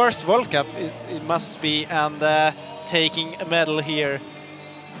his first World Cup, it must be, and taking a medal here.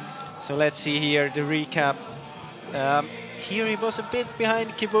 So let's see here the recap. Here he was a bit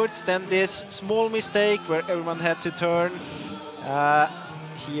behind Kibbutz, then this small mistake where everyone had to turn.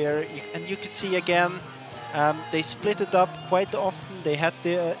 Here, and you could see again, they split it up quite often. They had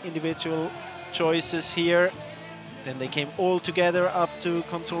the individual choices here. Then they came all together up to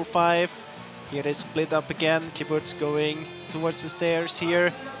control 5. Here they split up again. Kibbutz going towards the stairs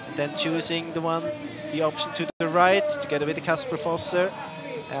here, and then choosing the option to the right, together with Kasper Fosser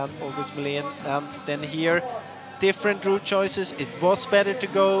and August Melin. And then here, different route choices. It was better to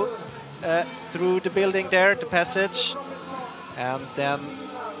go through the building there, the passage, and then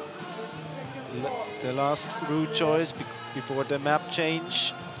the last route choice before the map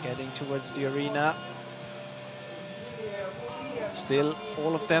change, getting towards the arena. Still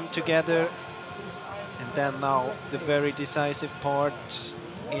all of them together. And then now the very decisive part.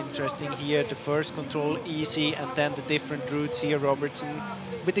 Interesting here, the first control easy, and then the different routes here. Robertson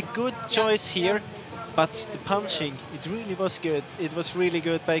with a good choice here, but the punching, it really was good. It was really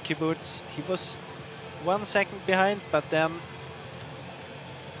good by Kibbutz. He was 1 second behind, but then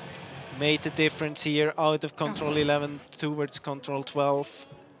made the difference here out of control 11 towards control 12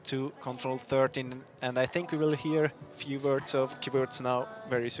 to control 13. And I think we will hear a few words of Kibbutz now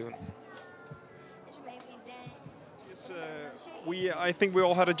very soon. I think we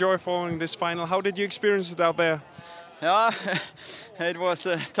all had a joy following this final. How did you experience it out there? Yeah, it was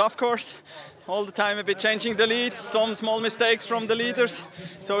a tough course. All the time a bit changing the lead, some small mistakes from the leaders.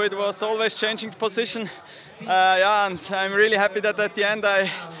 So it was always changing position. Yeah, and I'm really happy that at the end I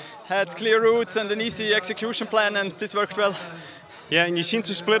had clear routes and an easy execution plan, and this worked well. Yeah, and you seemed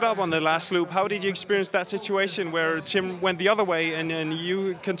to split up on the last loop. How did you experience that situation where Tim went the other way and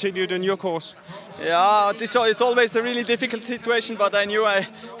you continued on your course? Yeah, this is always a really difficult situation, but I knew I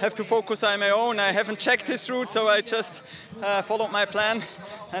have to focus on my own. I haven't checked his route, so I just followed my plan.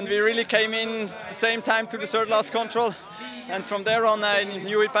 And we really came in at the same time to the third last control. And from there on, I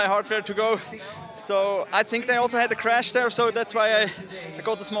knew it by heart where to go. So I think they also had a crash there, so that's why I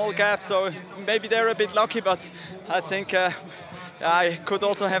got a small gap. So maybe they're a bit lucky, but I think I could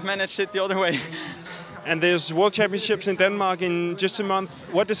also have managed it the other way. And there's World Championships in Denmark in just a month.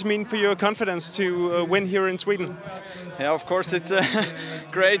 What does it mean for your confidence to win here in Sweden? Yeah, of course it's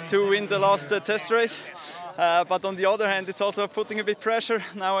great to win the last test race. But on the other hand, it's also putting a bit pressure.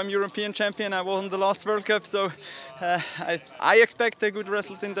 Now I'm European champion, I won the last World Cup, so I expect a good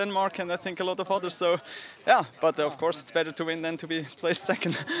result in Denmark, and I think a lot of others. So yeah, but of course it's better to win than to be placed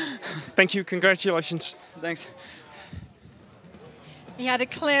second. Thank you, congratulations. Thanks. He had a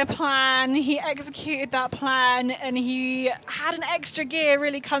clear plan, he executed that plan, and he had an extra gear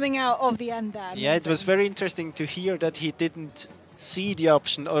really coming out of the end there. Yeah, it was very interesting to hear that he didn't see the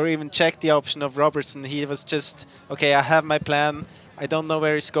option or even check the option of Robertson. He was just, okay, I have my plan, I don't know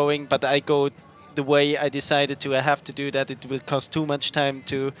where it's going, but I go the way I decided to. I have to do that. It will cost too much time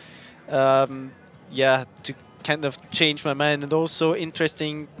to, to kind of change my mind. And also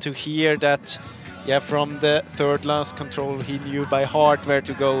interesting to hear that, yeah, from the third last control, he knew by heart where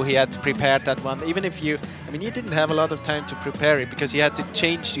to go. He had to prepare that one. Even if you didn't have a lot of time to prepare it because you had to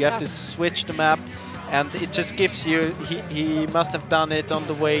change, you have to switch the map. And it just gives you, he must have done it on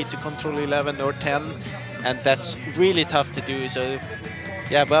the way to control 11 or 10. And that's really tough to do. So,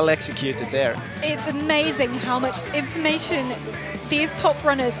 yeah, well executed there. It's amazing how much information these top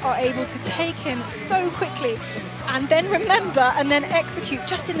runners are able to take in so quickly and then remember and then execute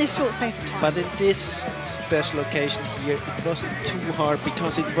just in this short space of time. But in this special occasion here, it wasn't too hard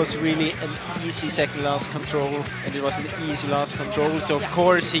because it was really an easy second last control and it was an easy last control. So of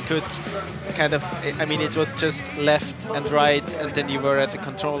course he could kind of, it was just left and right and then you were at the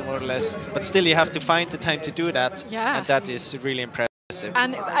control more or less. But still you have to find the time to do that. Yeah. And that is really impressive.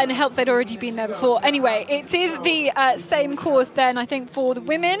 And it helps they'd already been there before. Anyway, it is the same course then, I think, for the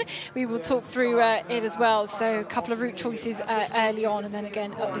women. We will talk through it as well. So a couple of route choices early on and then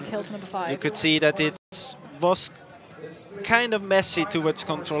again up this hill to number 5. You could see that it was kind of messy towards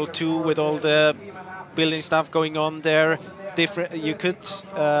control 2 with all the building stuff going on there. You could,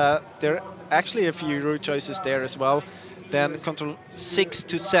 there are actually a few route choices there as well. Then control 6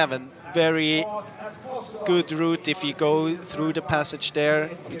 to 7, very good route if you go through the passage there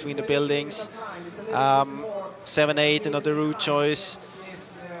between the buildings. 7-8, another route choice.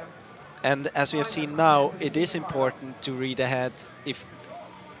 And as we have seen now, it is important to read ahead if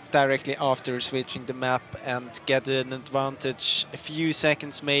directly after switching the map and get an advantage, a few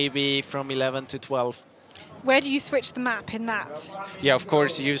seconds maybe from 11 to 12. Where do you switch the map in that? Yeah, of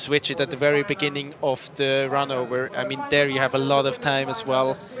course, you switch it at the very beginning of the run over. There you have a lot of time as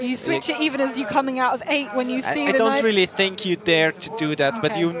well. You switch it even as you're coming out of 8 when you see I don't really think you dare to do that, okay.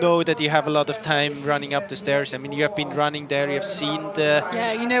 But you know that you have a lot of time running up the stairs. You have been running there, you have seen the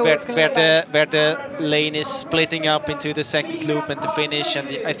where the lane is splitting up into the second loop and the finish, and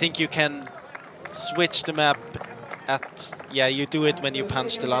I think you can switch the map you do it when you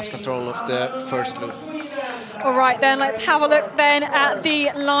punch the last control of the first loop. All right, then let's have a look then at the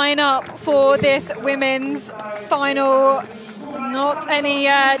lineup for this women's final. Not any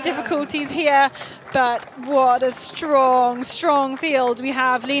difficulties here, but what a strong, strong field. We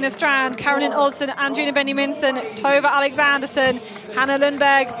have Lina Strand, Caroline Olsen, Andrina Benjaminsen, Tova Alexandersson, Hannah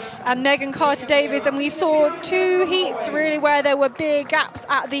Lundberg, and Megan Carter-Davies. And we saw 2 heats really where there were big gaps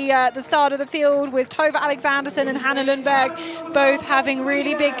at the start of the field, with Tova Alexandersson and Hannah Lundberg both having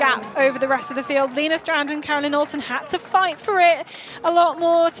really big gaps over the rest of the field. Lina Strand and Caroline Olsen had to fight for it a lot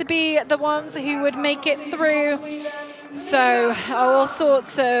more to be the ones who would make it through. So all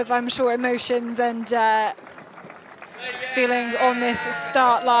sorts of, I'm sure, emotions and feelings on this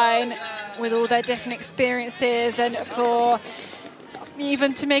start line with all their different experiences, and for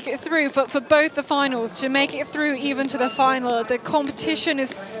even to make it through, for both the finals, to make it through even to the final. The competition is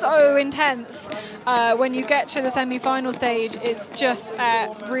so intense. When you get to the semi-final stage, it's just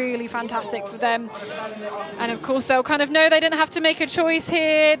really fantastic for them. And of course, they'll kind of know they didn't have to make a choice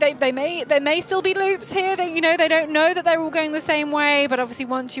here. There may still be loops here. They don't know that they're all going the same way, but obviously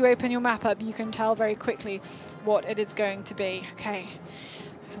once you open your map up, you can tell very quickly what it is going to be. Okay.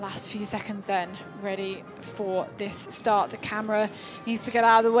 Last few seconds then, ready for this start. The camera needs to get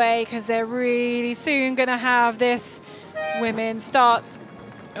out of the way because they're really soon going to have this women start.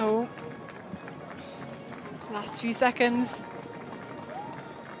 Oh, last few seconds.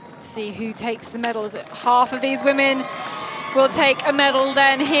 Let's see who takes the medals. Half of these women will take a medal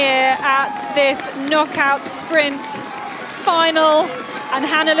then here at this knockout sprint final. And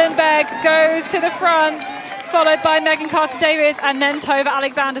Hannah Lundberg goes to the front, followed by Megan Carter-Davies and then Tova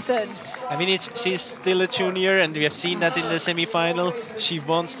Alexandersson. I mean, she's still a junior, and we have seen that in the semi-final. She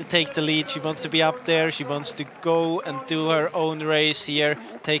wants to take the lead. She wants to be up there. She wants to go and do her own race here,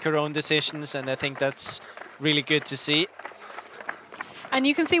 take her own decisions, and I think that's really good to see. And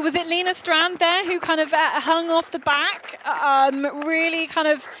you can see, was it Lina Strand there who kind of hung off the back, really kind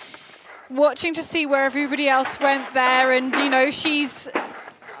of watching to see where everybody else went there, and she's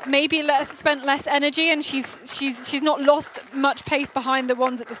maybe spent less energy, and she's not lost much pace behind the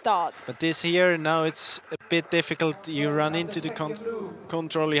ones at the start. But this here, now it's a bit difficult. You run into the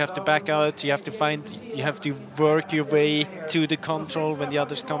control, you have to back out, you have to work your way to the control when the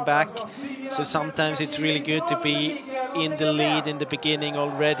others come back. So sometimes it's really good to be in the lead in the beginning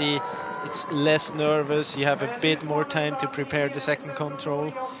already. It's less nervous, you have a bit more time to prepare the second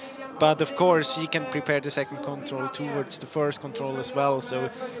control. But of course, you can prepare the second control towards the first control as well.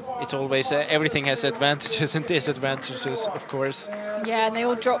 So it's always, everything has advantages and disadvantages, of course. Yeah, and they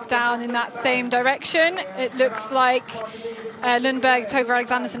all drop down in that same direction. It looks like Lundberg, Tova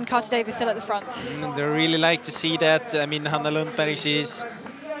Alexandersson, Carter-Davies still at the front. They really like to see that. I mean, Hannah Lundberg, she's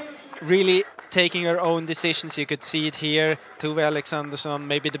really taking her own decisions. You could see it here. Tova Alexandersson,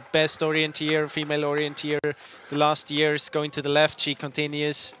 maybe the best orienteer, female orienteer the last years, going to the left. She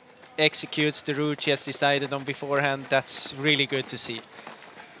continues, executes the route she has decided on beforehand. That's really good to see.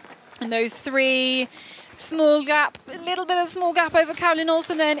 And those 3 small gap, a little bit of small gap over Caroline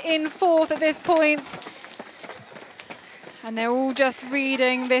Olsen then in 4th at this point. And they're all just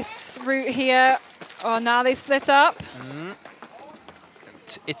reading this route here. Oh, now they split up.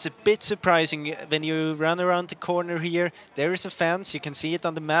 It's a bit surprising when you run around the corner here. There is a fence, you can see it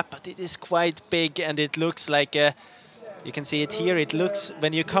on the map, but it is quite big, and it looks like a, you can see it here. It looks,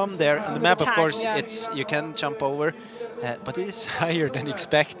 when you come there on the map, of course, you can jump over, but it is higher than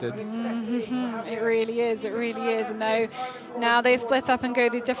expected. It really is. It really is. And now they split up and go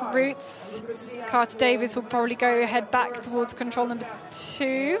these different routes. Carter-Davies will probably head back towards control number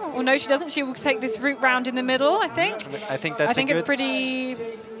 2. Or no, she doesn't. She will take this route round in the middle, I think. I think that's it's pretty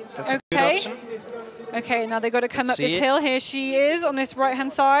that's a good option. Okay, now they've got to come up this hill. Here she is on this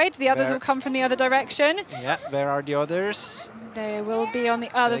right-hand side. The others will come from the other direction. Yeah, where are the others? They will be on the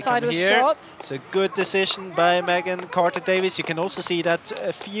other side of the shot. It's a good decision by Megan Carter-Davies. You can also see that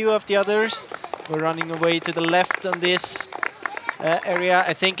a few of the others were running away to the left on this area.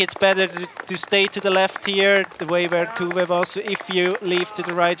 I think it's better to stay to the left here, the way where Tove was, if you leave to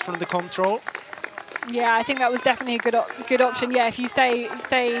the right from the control. Yeah, I think that was definitely a good option. Yeah, if you stay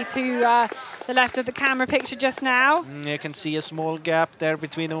to the left of the camera picture just now. You can see a small gap there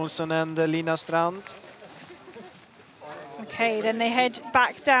between Olsen and Lina Strand. Okay, then they head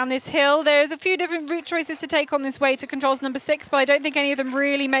back down this hill. There's a few different route choices to take on this way to controls number 6, but I don't think any of them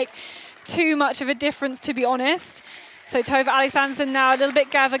really make too much of a difference, to be honest. So Tova Alexandersson now a little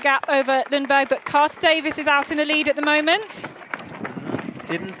bit of a gap over Lundberg, but Carter-Davies is out in the lead at the moment.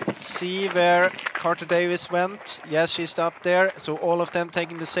 Didn't see where Carter-Davies went. Yes, she stopped there. So all of them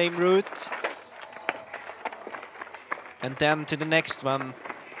taking the same route. And then to the next one.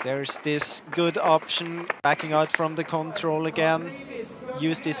 There's this good option, backing out from the control again.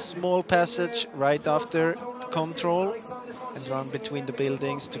 Use this small passage right after control and run between the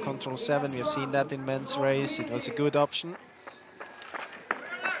buildings to control 7. We have seen that in men's race. It was a good option.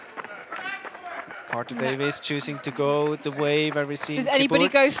 Carter Davis choosing to go the way where we see. Does anybody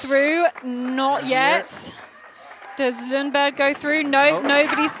go through? Not yet. Does Lundberg go through? No,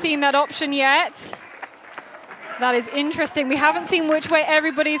 nobody's seen that option yet. That is interesting. We haven't seen which way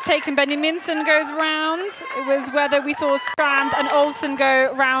everybody's taken. Benjaminsen goes round. It was whether we saw Strand and Olsen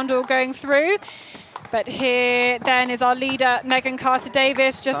go round or going through. But here then is our leader, Megan Carter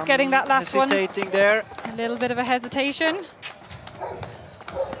Davis, just getting that last one. Hesitating there. A little bit of a hesitation.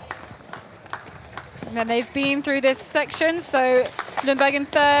 And then they've been through this section. So Lundberg in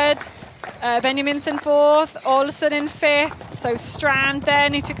 3rd, Benjaminsen 4th, Olsen in 5th. So Strand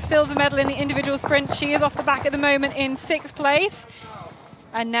then, who took a silver medal in the individual sprint. She is off the back at the moment in 6th place.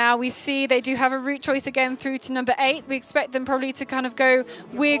 And now we see they do have a route choice again through to number 8. We expect them probably to kind of go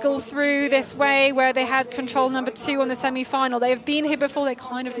wiggle through this way where they had control number 2 on the semi-final. They have been here before, they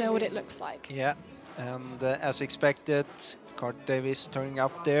kind of know what it looks like. Yeah, and as expected, Carter Davis turning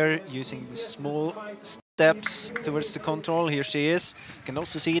up there, using the small steps towards the control. Here she is. You can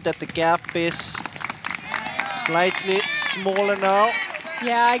also see that the gap is slightly smaller now.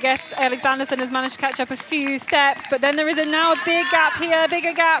 Yeah, I guess Alexanderson has managed to catch up a few steps, but then there is now a big gap here,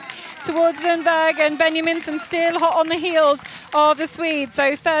 bigger gap towards Lundberg, and Benjaminsen still hot on the heels of the Swedes.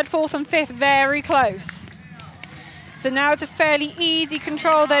 So 3rd, 4th and 5th, very close. So now it's a fairly easy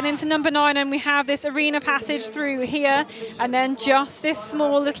control then into number 9, and we have this arena passage through here, and then just this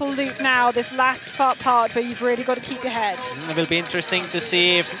small little loop now, this last part where you've really got to keep your head. It will be interesting to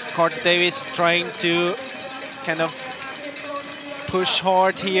see if Carter Davis is trying to kind of push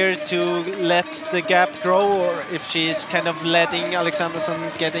hard here to let the gap grow, or if she's kind of letting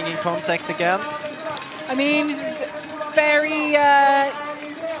Alexanderson getting in contact again. I mean, very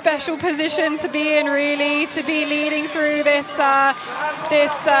special position to be in, really, to be leading through this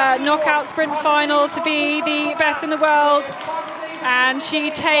knockout sprint final, to be the best in the world. And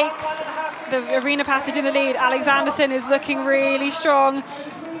she takes the arena passage in the lead. Alexanderson is looking really strong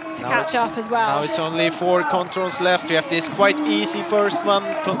to catch up as well. Now it's only 4 controls left. We have this quite easy first one,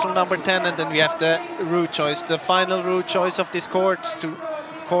 control number 10, and then we have the route choice, the final route choice of this course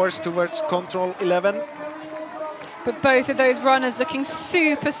towards control 11. But both of those runners looking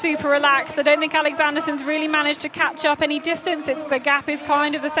super, super relaxed. I don't think Alexanderson's really managed to catch up any distance. The gap is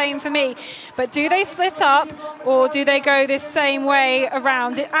kind of the same for me. But do they split up, or do they go this same way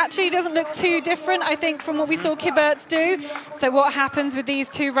around? It actually doesn't look too different, I think, from what we saw Kiberts do. So what happens with these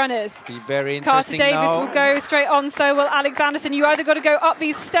 2 runners? Be very interesting. Carter Davis will go straight on, so will Alexanderson. You either got to go up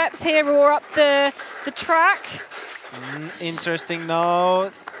these steps here or up the track. Interesting now.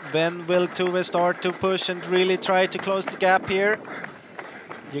 When will Tuve start to push and really try to close the gap here?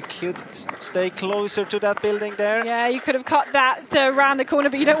 You could stay closer to that building there. Yeah, you could have cut that around the corner,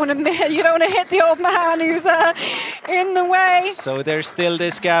 but you don't want to hit the old man who's in the way. So there's still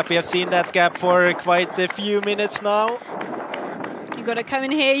this gap. We have seen that gap for quite a few minutes now. You've got to come in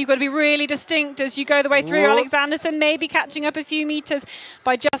here. You've got to be really distinct as you go the way through. Whoa. Alexanderson maybe catching up a few meters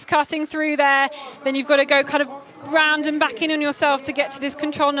by just cutting through there. Then you've got to go kind of round and back in on yourself to get to this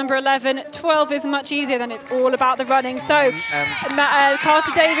control number 11. 12 is much easier, then it's all about the running. So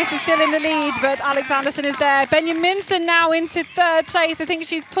Carter Davis is still in the lead, but Alexanderson is there. Benjaminsen now into 3rd place. I think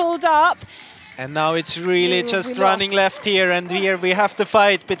she's pulled up. And now it's really just running left here, and here we have the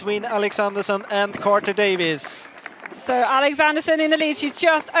fight between Alexanderson and Carter Davis. So Alexanderson in the lead. She's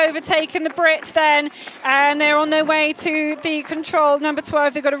just overtaken the Brit then, and they're on their way to the control number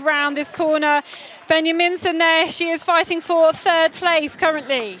 12. They've got to round this corner. Benjaminsen there, she is fighting for 3rd place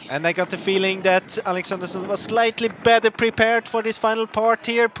currently. And I got the feeling that Alexanderson was slightly better prepared for this final part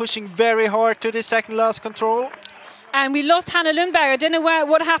here, pushing very hard to the 2nd last control. And we lost Hannah Lundberg. I don't know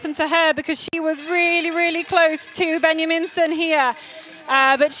what happened to her, because she was really, really close to Benjaminsen here.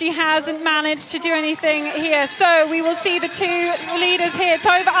 But she hasn't managed to do anything here. So we will see the 2 leaders here.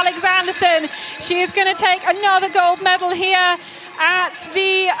 Tove Alexanderson, she is going to take another gold medal here at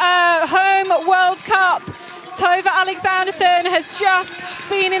the home World Cup. Tove Alexanderson has just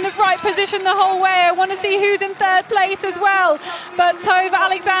been in the right position the whole way. I want to see who's in 3rd place as well. But Tove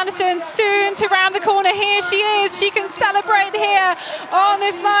Alexanderson soon to round the corner. Here she is. She can celebrate here on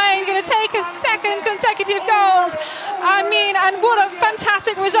this line. Going to take a 2nd consecutive gold. I mean, and what a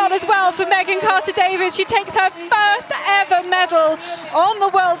fantastic result as well for Megan Carter Davis. She takes her 1st ever medal on the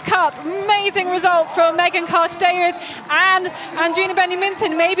World Cup. Amazing result from Megan Carter Davis. And Andrina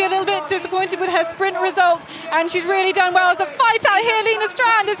Benjaminsen maybe a little bit disappointed with her sprint result. And she's really done well. There's a fight out here. Lena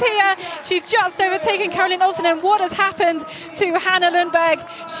Strand is here. She's just overtaken Caroline Olsen, and what has happened to Hanna Lundberg?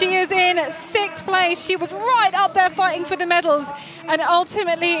 She is in 6th place. She was right up there fighting for the medals, and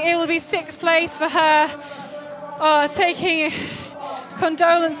ultimately it will be 6th place for her. Taking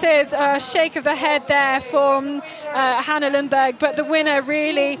condolences, shake of the head there from Hanna Lundberg, but the winner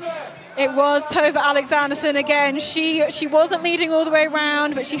really, it was Tove Alexandersson again. She wasn't leading all the way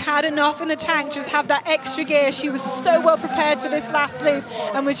around, but she had enough in the tank to just have that extra gear. She was so well prepared for this last loop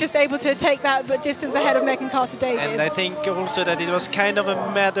and was just able to take that distance ahead of Megan Carter-Davies. And I think also that it was kind of a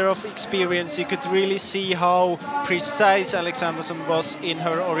matter of experience. You could really see how precise Alexandersson was in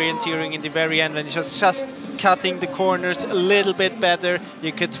her orienteering in the very end, when she was just cutting the corners a little bit better.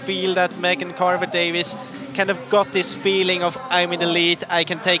 You could feel that Megan Carter-Davies kind of got this feeling of, I'm in the lead, I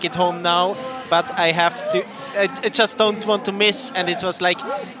can take it home now, but I have to, I just don't want to miss. And it was like,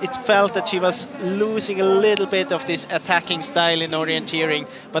 it felt that she was losing a little bit of this attacking style in orienteering,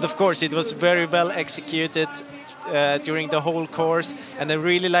 but of course it was very well executed during the whole course. And I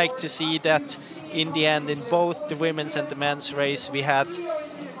really like to see that in the end, in both the women's and the men's race, we had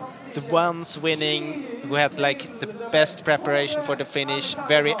the ones winning who had like the best preparation for the finish,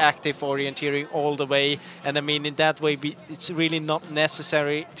 very active orienteering all the way. And I mean, in that way, it's really not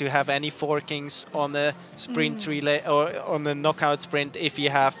necessary to have any forkings on a sprint relay or on a knockout sprint if you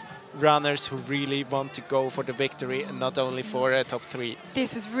have runners who really want to go for the victory and not only for a top 3.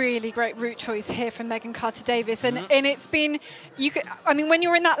 This was really great route choice here from Megan Carter-Davies, and it's been, I mean, when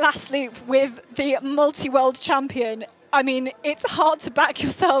you're in that last loop with the multi-world champion, I mean, it's hard to back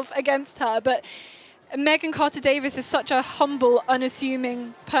yourself against her, but Megan Carter-Davies is such a humble,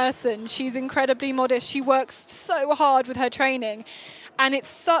 unassuming person. She's incredibly modest. She works so hard with her training, and it's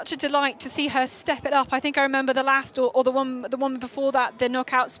such a delight to see her step it up. I think I remember the last, or the one before that, the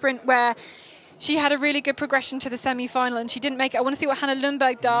knockout sprint, where she had a really good progression to the semi-final, and she didn't make it. I want to see what Hanna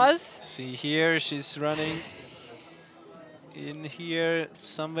Lundberg does. See here, she's running in here,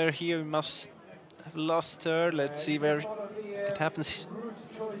 somewhere here. We must have lost her. Let's see where it happens.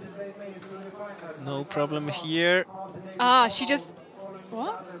 No problem here. She just,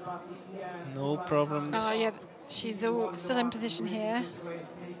 what? No problems. Oh yeah, she's still in position here.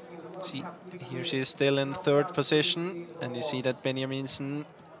 See, here she is still in 3rd position, and you see that Benjaminsen.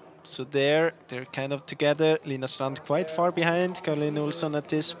 So they're kind of together. Lina Strand quite far behind. Caroline Olsson at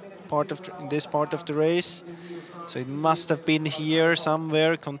this part of the race. So it must have been here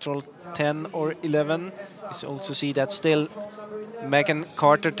somewhere, control 10 or 11. You also see that still Megan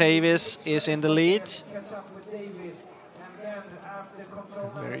Carter-Davies is in the lead.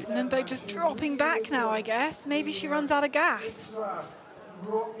 Lundberg just dropping back now, I guess. Maybe she runs out of gas.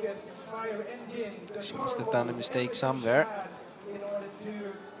 She must have done a mistake somewhere.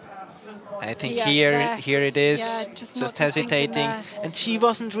 I think here it is, just hesitating. And she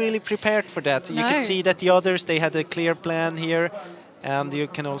wasn't really prepared for that. You could see that the others, they had a clear plan here. And you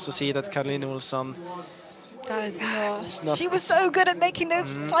can also see that Caroline Olsson, that is not. She was so good at making those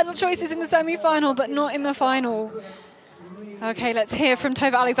final choices in the semi-final, but not in the final. Okay, let's hear from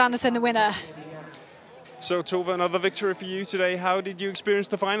Tove Alexandersson, the winner. So Tove, another victory for you today. How did you experience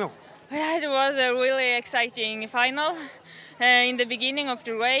the final? It was a really exciting final. In the beginning of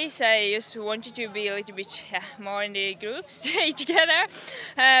the race, I just wanted to be a little bit more in the group, stay together.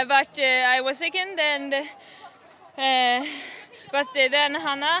 But I was second, and but then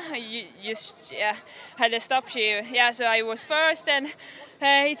Hanna just had a stop. So I was first, and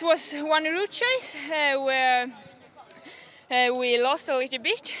it was one route choice where we lost a little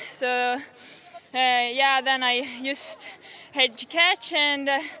bit. So then I just had to catch, and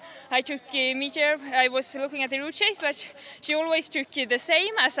I took meter. I was looking at the route chase, but she always took the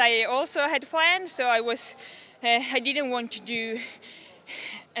same as I also had planned. So I didn't want to do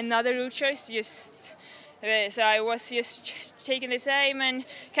another route choice. So I was just taking the same and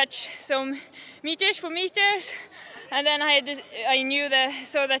catch some meters for meters. And then I knew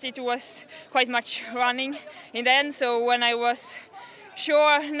that it was quite much running in the end. So when I was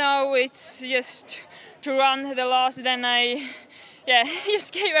sure now it's just to run the last, then I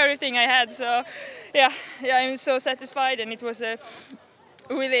just gave everything I had. So I'm so satisfied, and it was a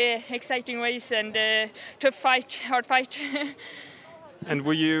really exciting race and tough fight, hard fight. And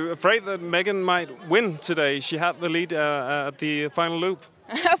were you afraid that Megan might win today? She had the lead at the final loop.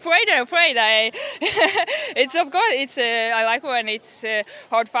 Afraid. It's of course. It's I like when it's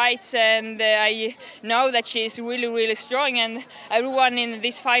hard fights, and I know that she's really strong, and everyone in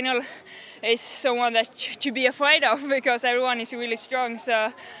this final is someone that to be afraid of, because everyone is really strong.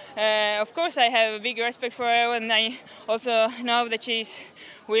 So of course I have a big respect for her, and I also know that she's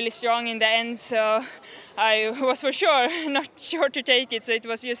really strong in the end. So I was for sure not sure to take it. So it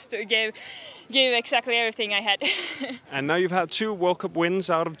was just to give exactly everything I had. And now you've had 2 World Cup wins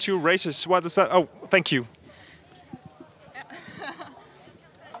out of 2 races. What does that? Oh, thank you.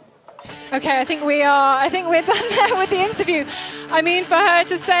 Okay, I think we're done there with the interview. I mean, for her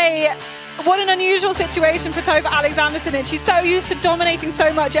to say, what an unusual situation for Tove Alexandersson, and she's so used to dominating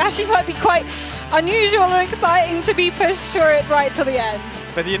so much. It actually might be quite unusual and exciting to be pushed through it right till the end.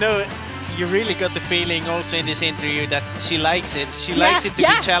 But you know, you really got the feeling also in this interview that she likes it. She likes it to be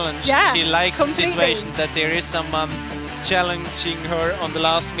challenged. Yeah, she likes completely. the situation that there is someone challenging her on the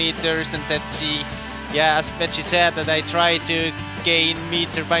last meters, and that she, as she said, that I try to gain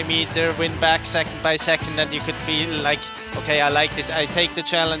meter by meter, win back second by second, and you could feel like, okay, I like this. I take the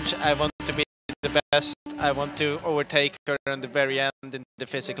challenge. I want to be the best. I want to overtake her on the very end in the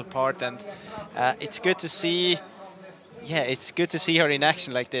physical part, and it's good to see. Yeah, it's good to see her in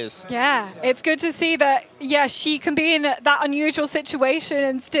action like this. Yeah, it's good to see that, she can be in that unusual situation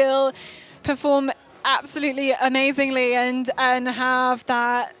and still perform absolutely amazingly and have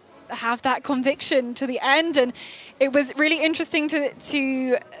that conviction to the end. And it was really interesting to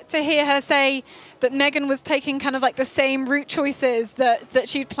hear her say that Megan was taking kind of like the same route choices that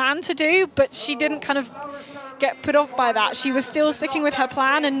she'd planned to do, but she didn't kind of get put off by that. She was still sticking with her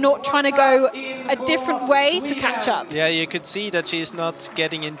plan and not trying to go a different way to catch up. Yeah, you could see that she's not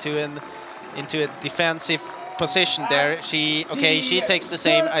getting into a defensive position there. She takes the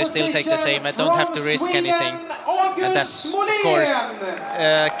same, I still take the same. I don't have to risk anything. And that's, of course,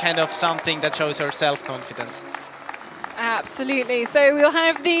 kind of something that shows her self-confidence. Absolutely. So we'll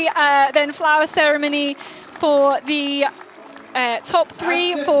have the then flower ceremony for the top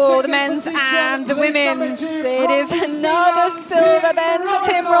 3 for the men's and the women's. It is another silver then for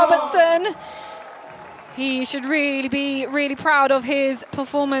Tim Robertson. He should really be proud of his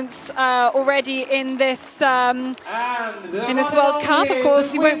performance already in this World Cup. Of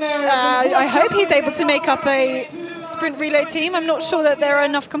course, he won't, I hope he's able to make up a sprint relay team. I'm not sure that there are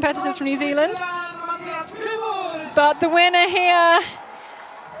enough competitors from New Zealand. But the winner here,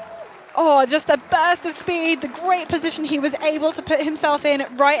 just a burst of speed, the great position he was able to put himself in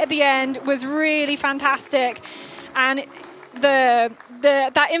right at the end was really fantastic. And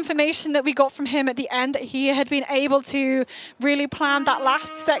that information that we got from him at the end, that he had been able to really plan that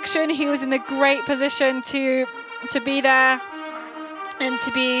last section. He was in a great position to be there and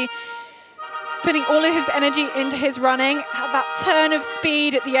to be putting all of his energy into his running. Had that turn of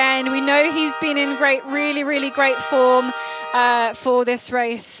speed at the end. We know he's been in really great form for this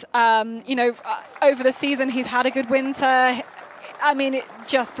race. Over the season, he's had a good winter. I mean, it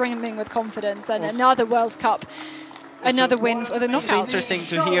just brimming with confidence, and another World Cup. Another win for the knockout. It's interesting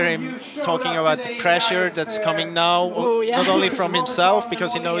to hear him talking about the pressure that's coming now, not only from himself,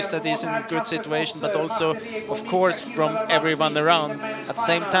 because he knows that he's in a good situation, but also, of course, from everyone around. At the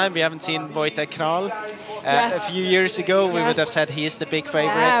same time, we haven't seen Wojtek Kral. A few years ago, we would have said he is the big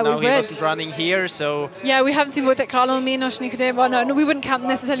favorite. Now he wasn't running here, so... Yeah, we haven't seen Wojtek Kral or Milos Nikodem. Well, no, we wouldn't count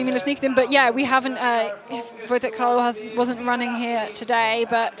necessarily Milos Nikodem, but yeah, we haven't... if Wojtek Kral wasn't running here today,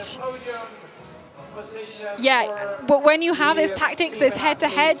 but... Yeah, but when you have this tactics, this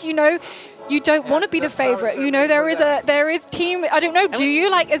head-to-head, you don't want to be the favorite. There is team. I don't know. Do you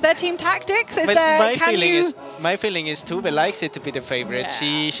like? Is there team tactics? Is there? My feeling is Tove likes it to be the favorite.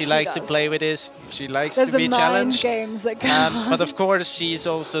 Yeah, she likes to play with this. She likes to be challenged. Games that go but of course, she's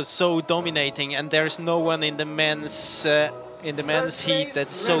also so dominating, and there's no one in the men's heat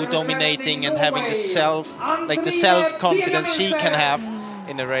that's so dominating and having the self-confidence she can have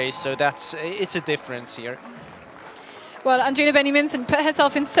in a race. So it's a difference here. Well, Andrina Benjaminsen put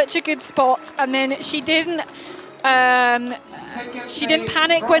herself in such a good spot, and then she didn't panic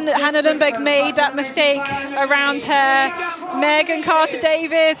when Hannah Lundberg made that mistake around her. Megan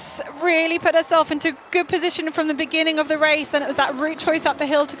Carter-Davis really put herself into good position from the beginning of the race. Then it was that route choice up the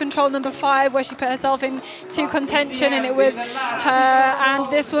hill to control number 5 where she put herself into contention, and it was her and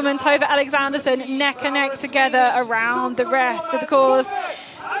this woman, Tove Alexandersson, neck and neck together around the rest of the course.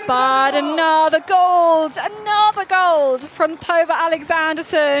 But another gold from Tove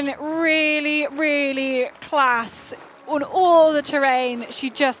Alexandersson. Really class. on all the terrain. She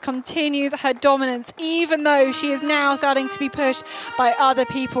just continues her dominance, even though she is now starting to be pushed by other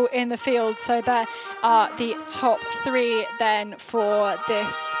people in the field. So there are the top 3 then for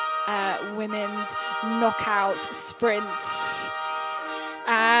this women's knockout sprint.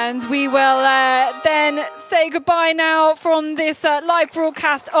 And we will then say goodbye now from this live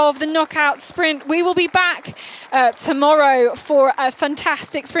broadcast of the knockout sprint. We will be back tomorrow for a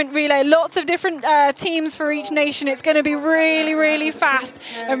fantastic sprint relay. Lots of different teams for each nation. It's going to be really, really fast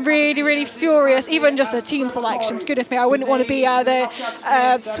and really, really furious. Even just the team selections. Goodness me, I wouldn't want to be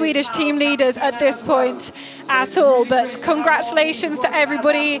the Swedish team leaders at this point at all. But congratulations to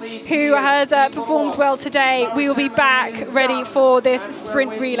everybody who has performed well today. We will be back ready for this sprint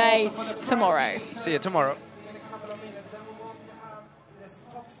relay tomorrow. See you tomorrow.